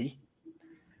Haiti.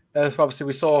 So obviously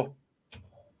we saw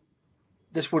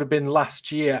this would have been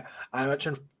last year, I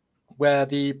imagine, where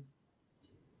the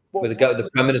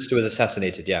prime minister was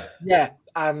assassinated. Yeah,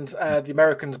 and the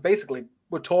Americans basically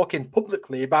were talking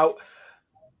publicly about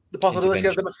the possibility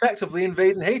of them effectively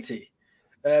invading Haiti.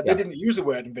 They didn't use the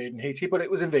word invading Haiti, but it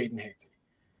was invading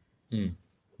Haiti.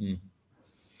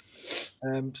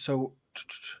 So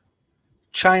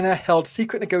China held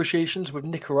secret negotiations with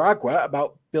Nicaragua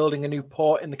about building a new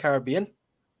port in the Caribbean.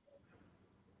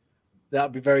 That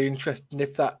would be very interesting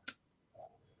if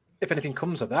anything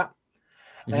comes of that.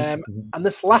 And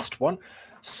this last one,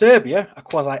 Serbia, a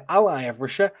quasi-ally of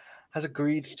Russia, has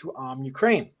agreed to arm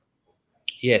Ukraine.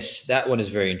 Yes, that one is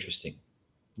very interesting.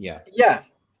 Yeah.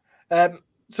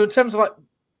 So in terms of like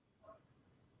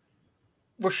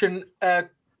Russian,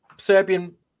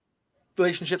 Serbian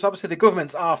relationships, obviously the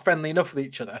governments are friendly enough with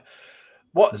each other.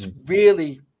 What's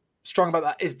really strong about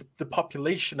that is the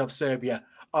population of Serbia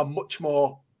are much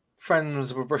more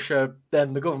friends with Russia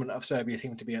than the government of Serbia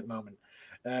seem to be at the moment.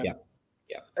 It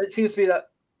seems to be that,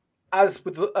 as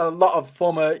with a lot of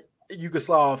former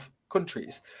Yugoslav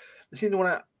countries, they seem to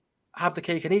want to have the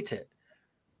cake and eat it.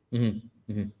 So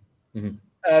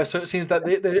it seems that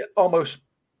they're almost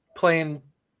playing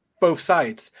both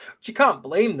sides, which you can't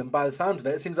blame them by the sounds of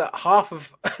it. It seems that half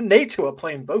of NATO are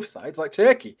playing both sides, like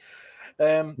Turkey.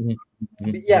 But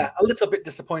yeah, a little bit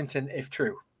disappointing if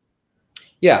true.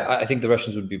 Yeah, I think the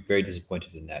Russians would be very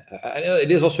disappointed in that. I know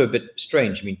it is also a bit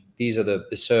strange. I mean, these are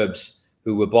the Serbs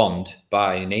who were bombed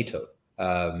by NATO,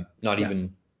 not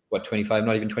even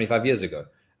 25 years ago.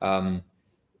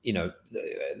 You know,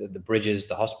 the bridges,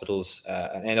 the hospitals,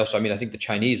 and also, I mean, I think the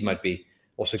Chinese might be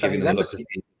also giving them a look at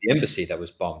the embassy that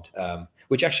was bombed,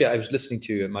 which actually I was listening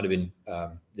to. It might have been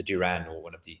the Duran or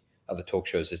one of the other talk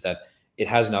shows. Is that it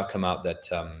has now come out that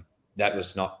that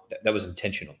was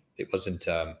intentional. It wasn't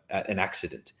an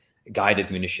accident. Guided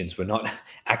munitions were not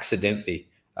accidentally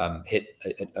hit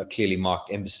a clearly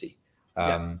marked embassy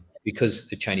because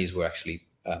the Chinese were actually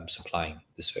supplying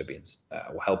the Serbians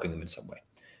or helping them in some way.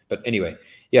 But anyway,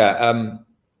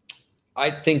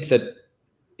 I think that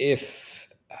if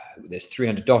there's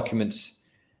 300 documents,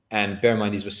 and bear in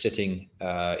mind these were sitting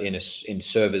in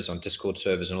servers, on Discord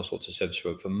servers and all sorts of servers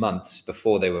for months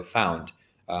before they were found.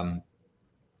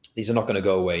 These are not going to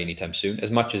go away anytime soon,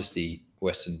 as much as the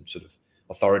Western sort of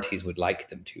authorities would like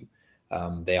them to.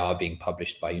 They are being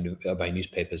published by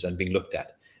newspapers and being looked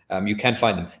at. You can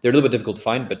find them. They're a little bit difficult to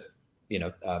find, but you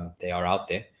know they are out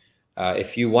there.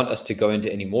 If you want us to go into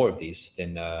any more of these,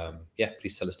 then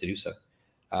please tell us to do so.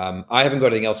 I haven't got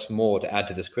anything else more to add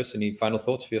to this, Chris. Any final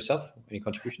thoughts for yourself? Any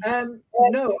contributions?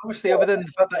 No, obviously, other than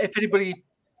the fact that if anybody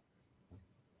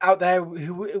out there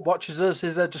who watches us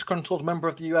is a disgruntled member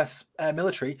of the US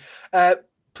military,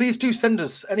 please do send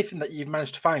us anything that you've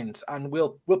managed to find, and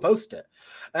we'll post it.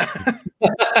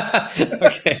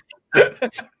 Okay.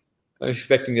 I'm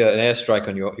expecting an airstrike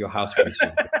on your house pretty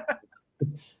soon.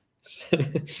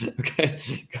 Okay,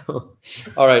 cool.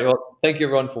 All right. Well, thank you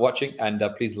everyone for watching, and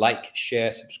please like,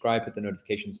 share, subscribe, hit the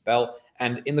notifications bell,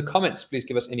 and in the comments, please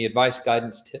give us any advice,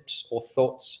 guidance, tips, or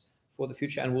thoughts for the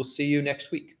future, and we'll see you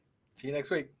next week. See you next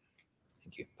week.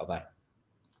 Thank you. Bye-bye.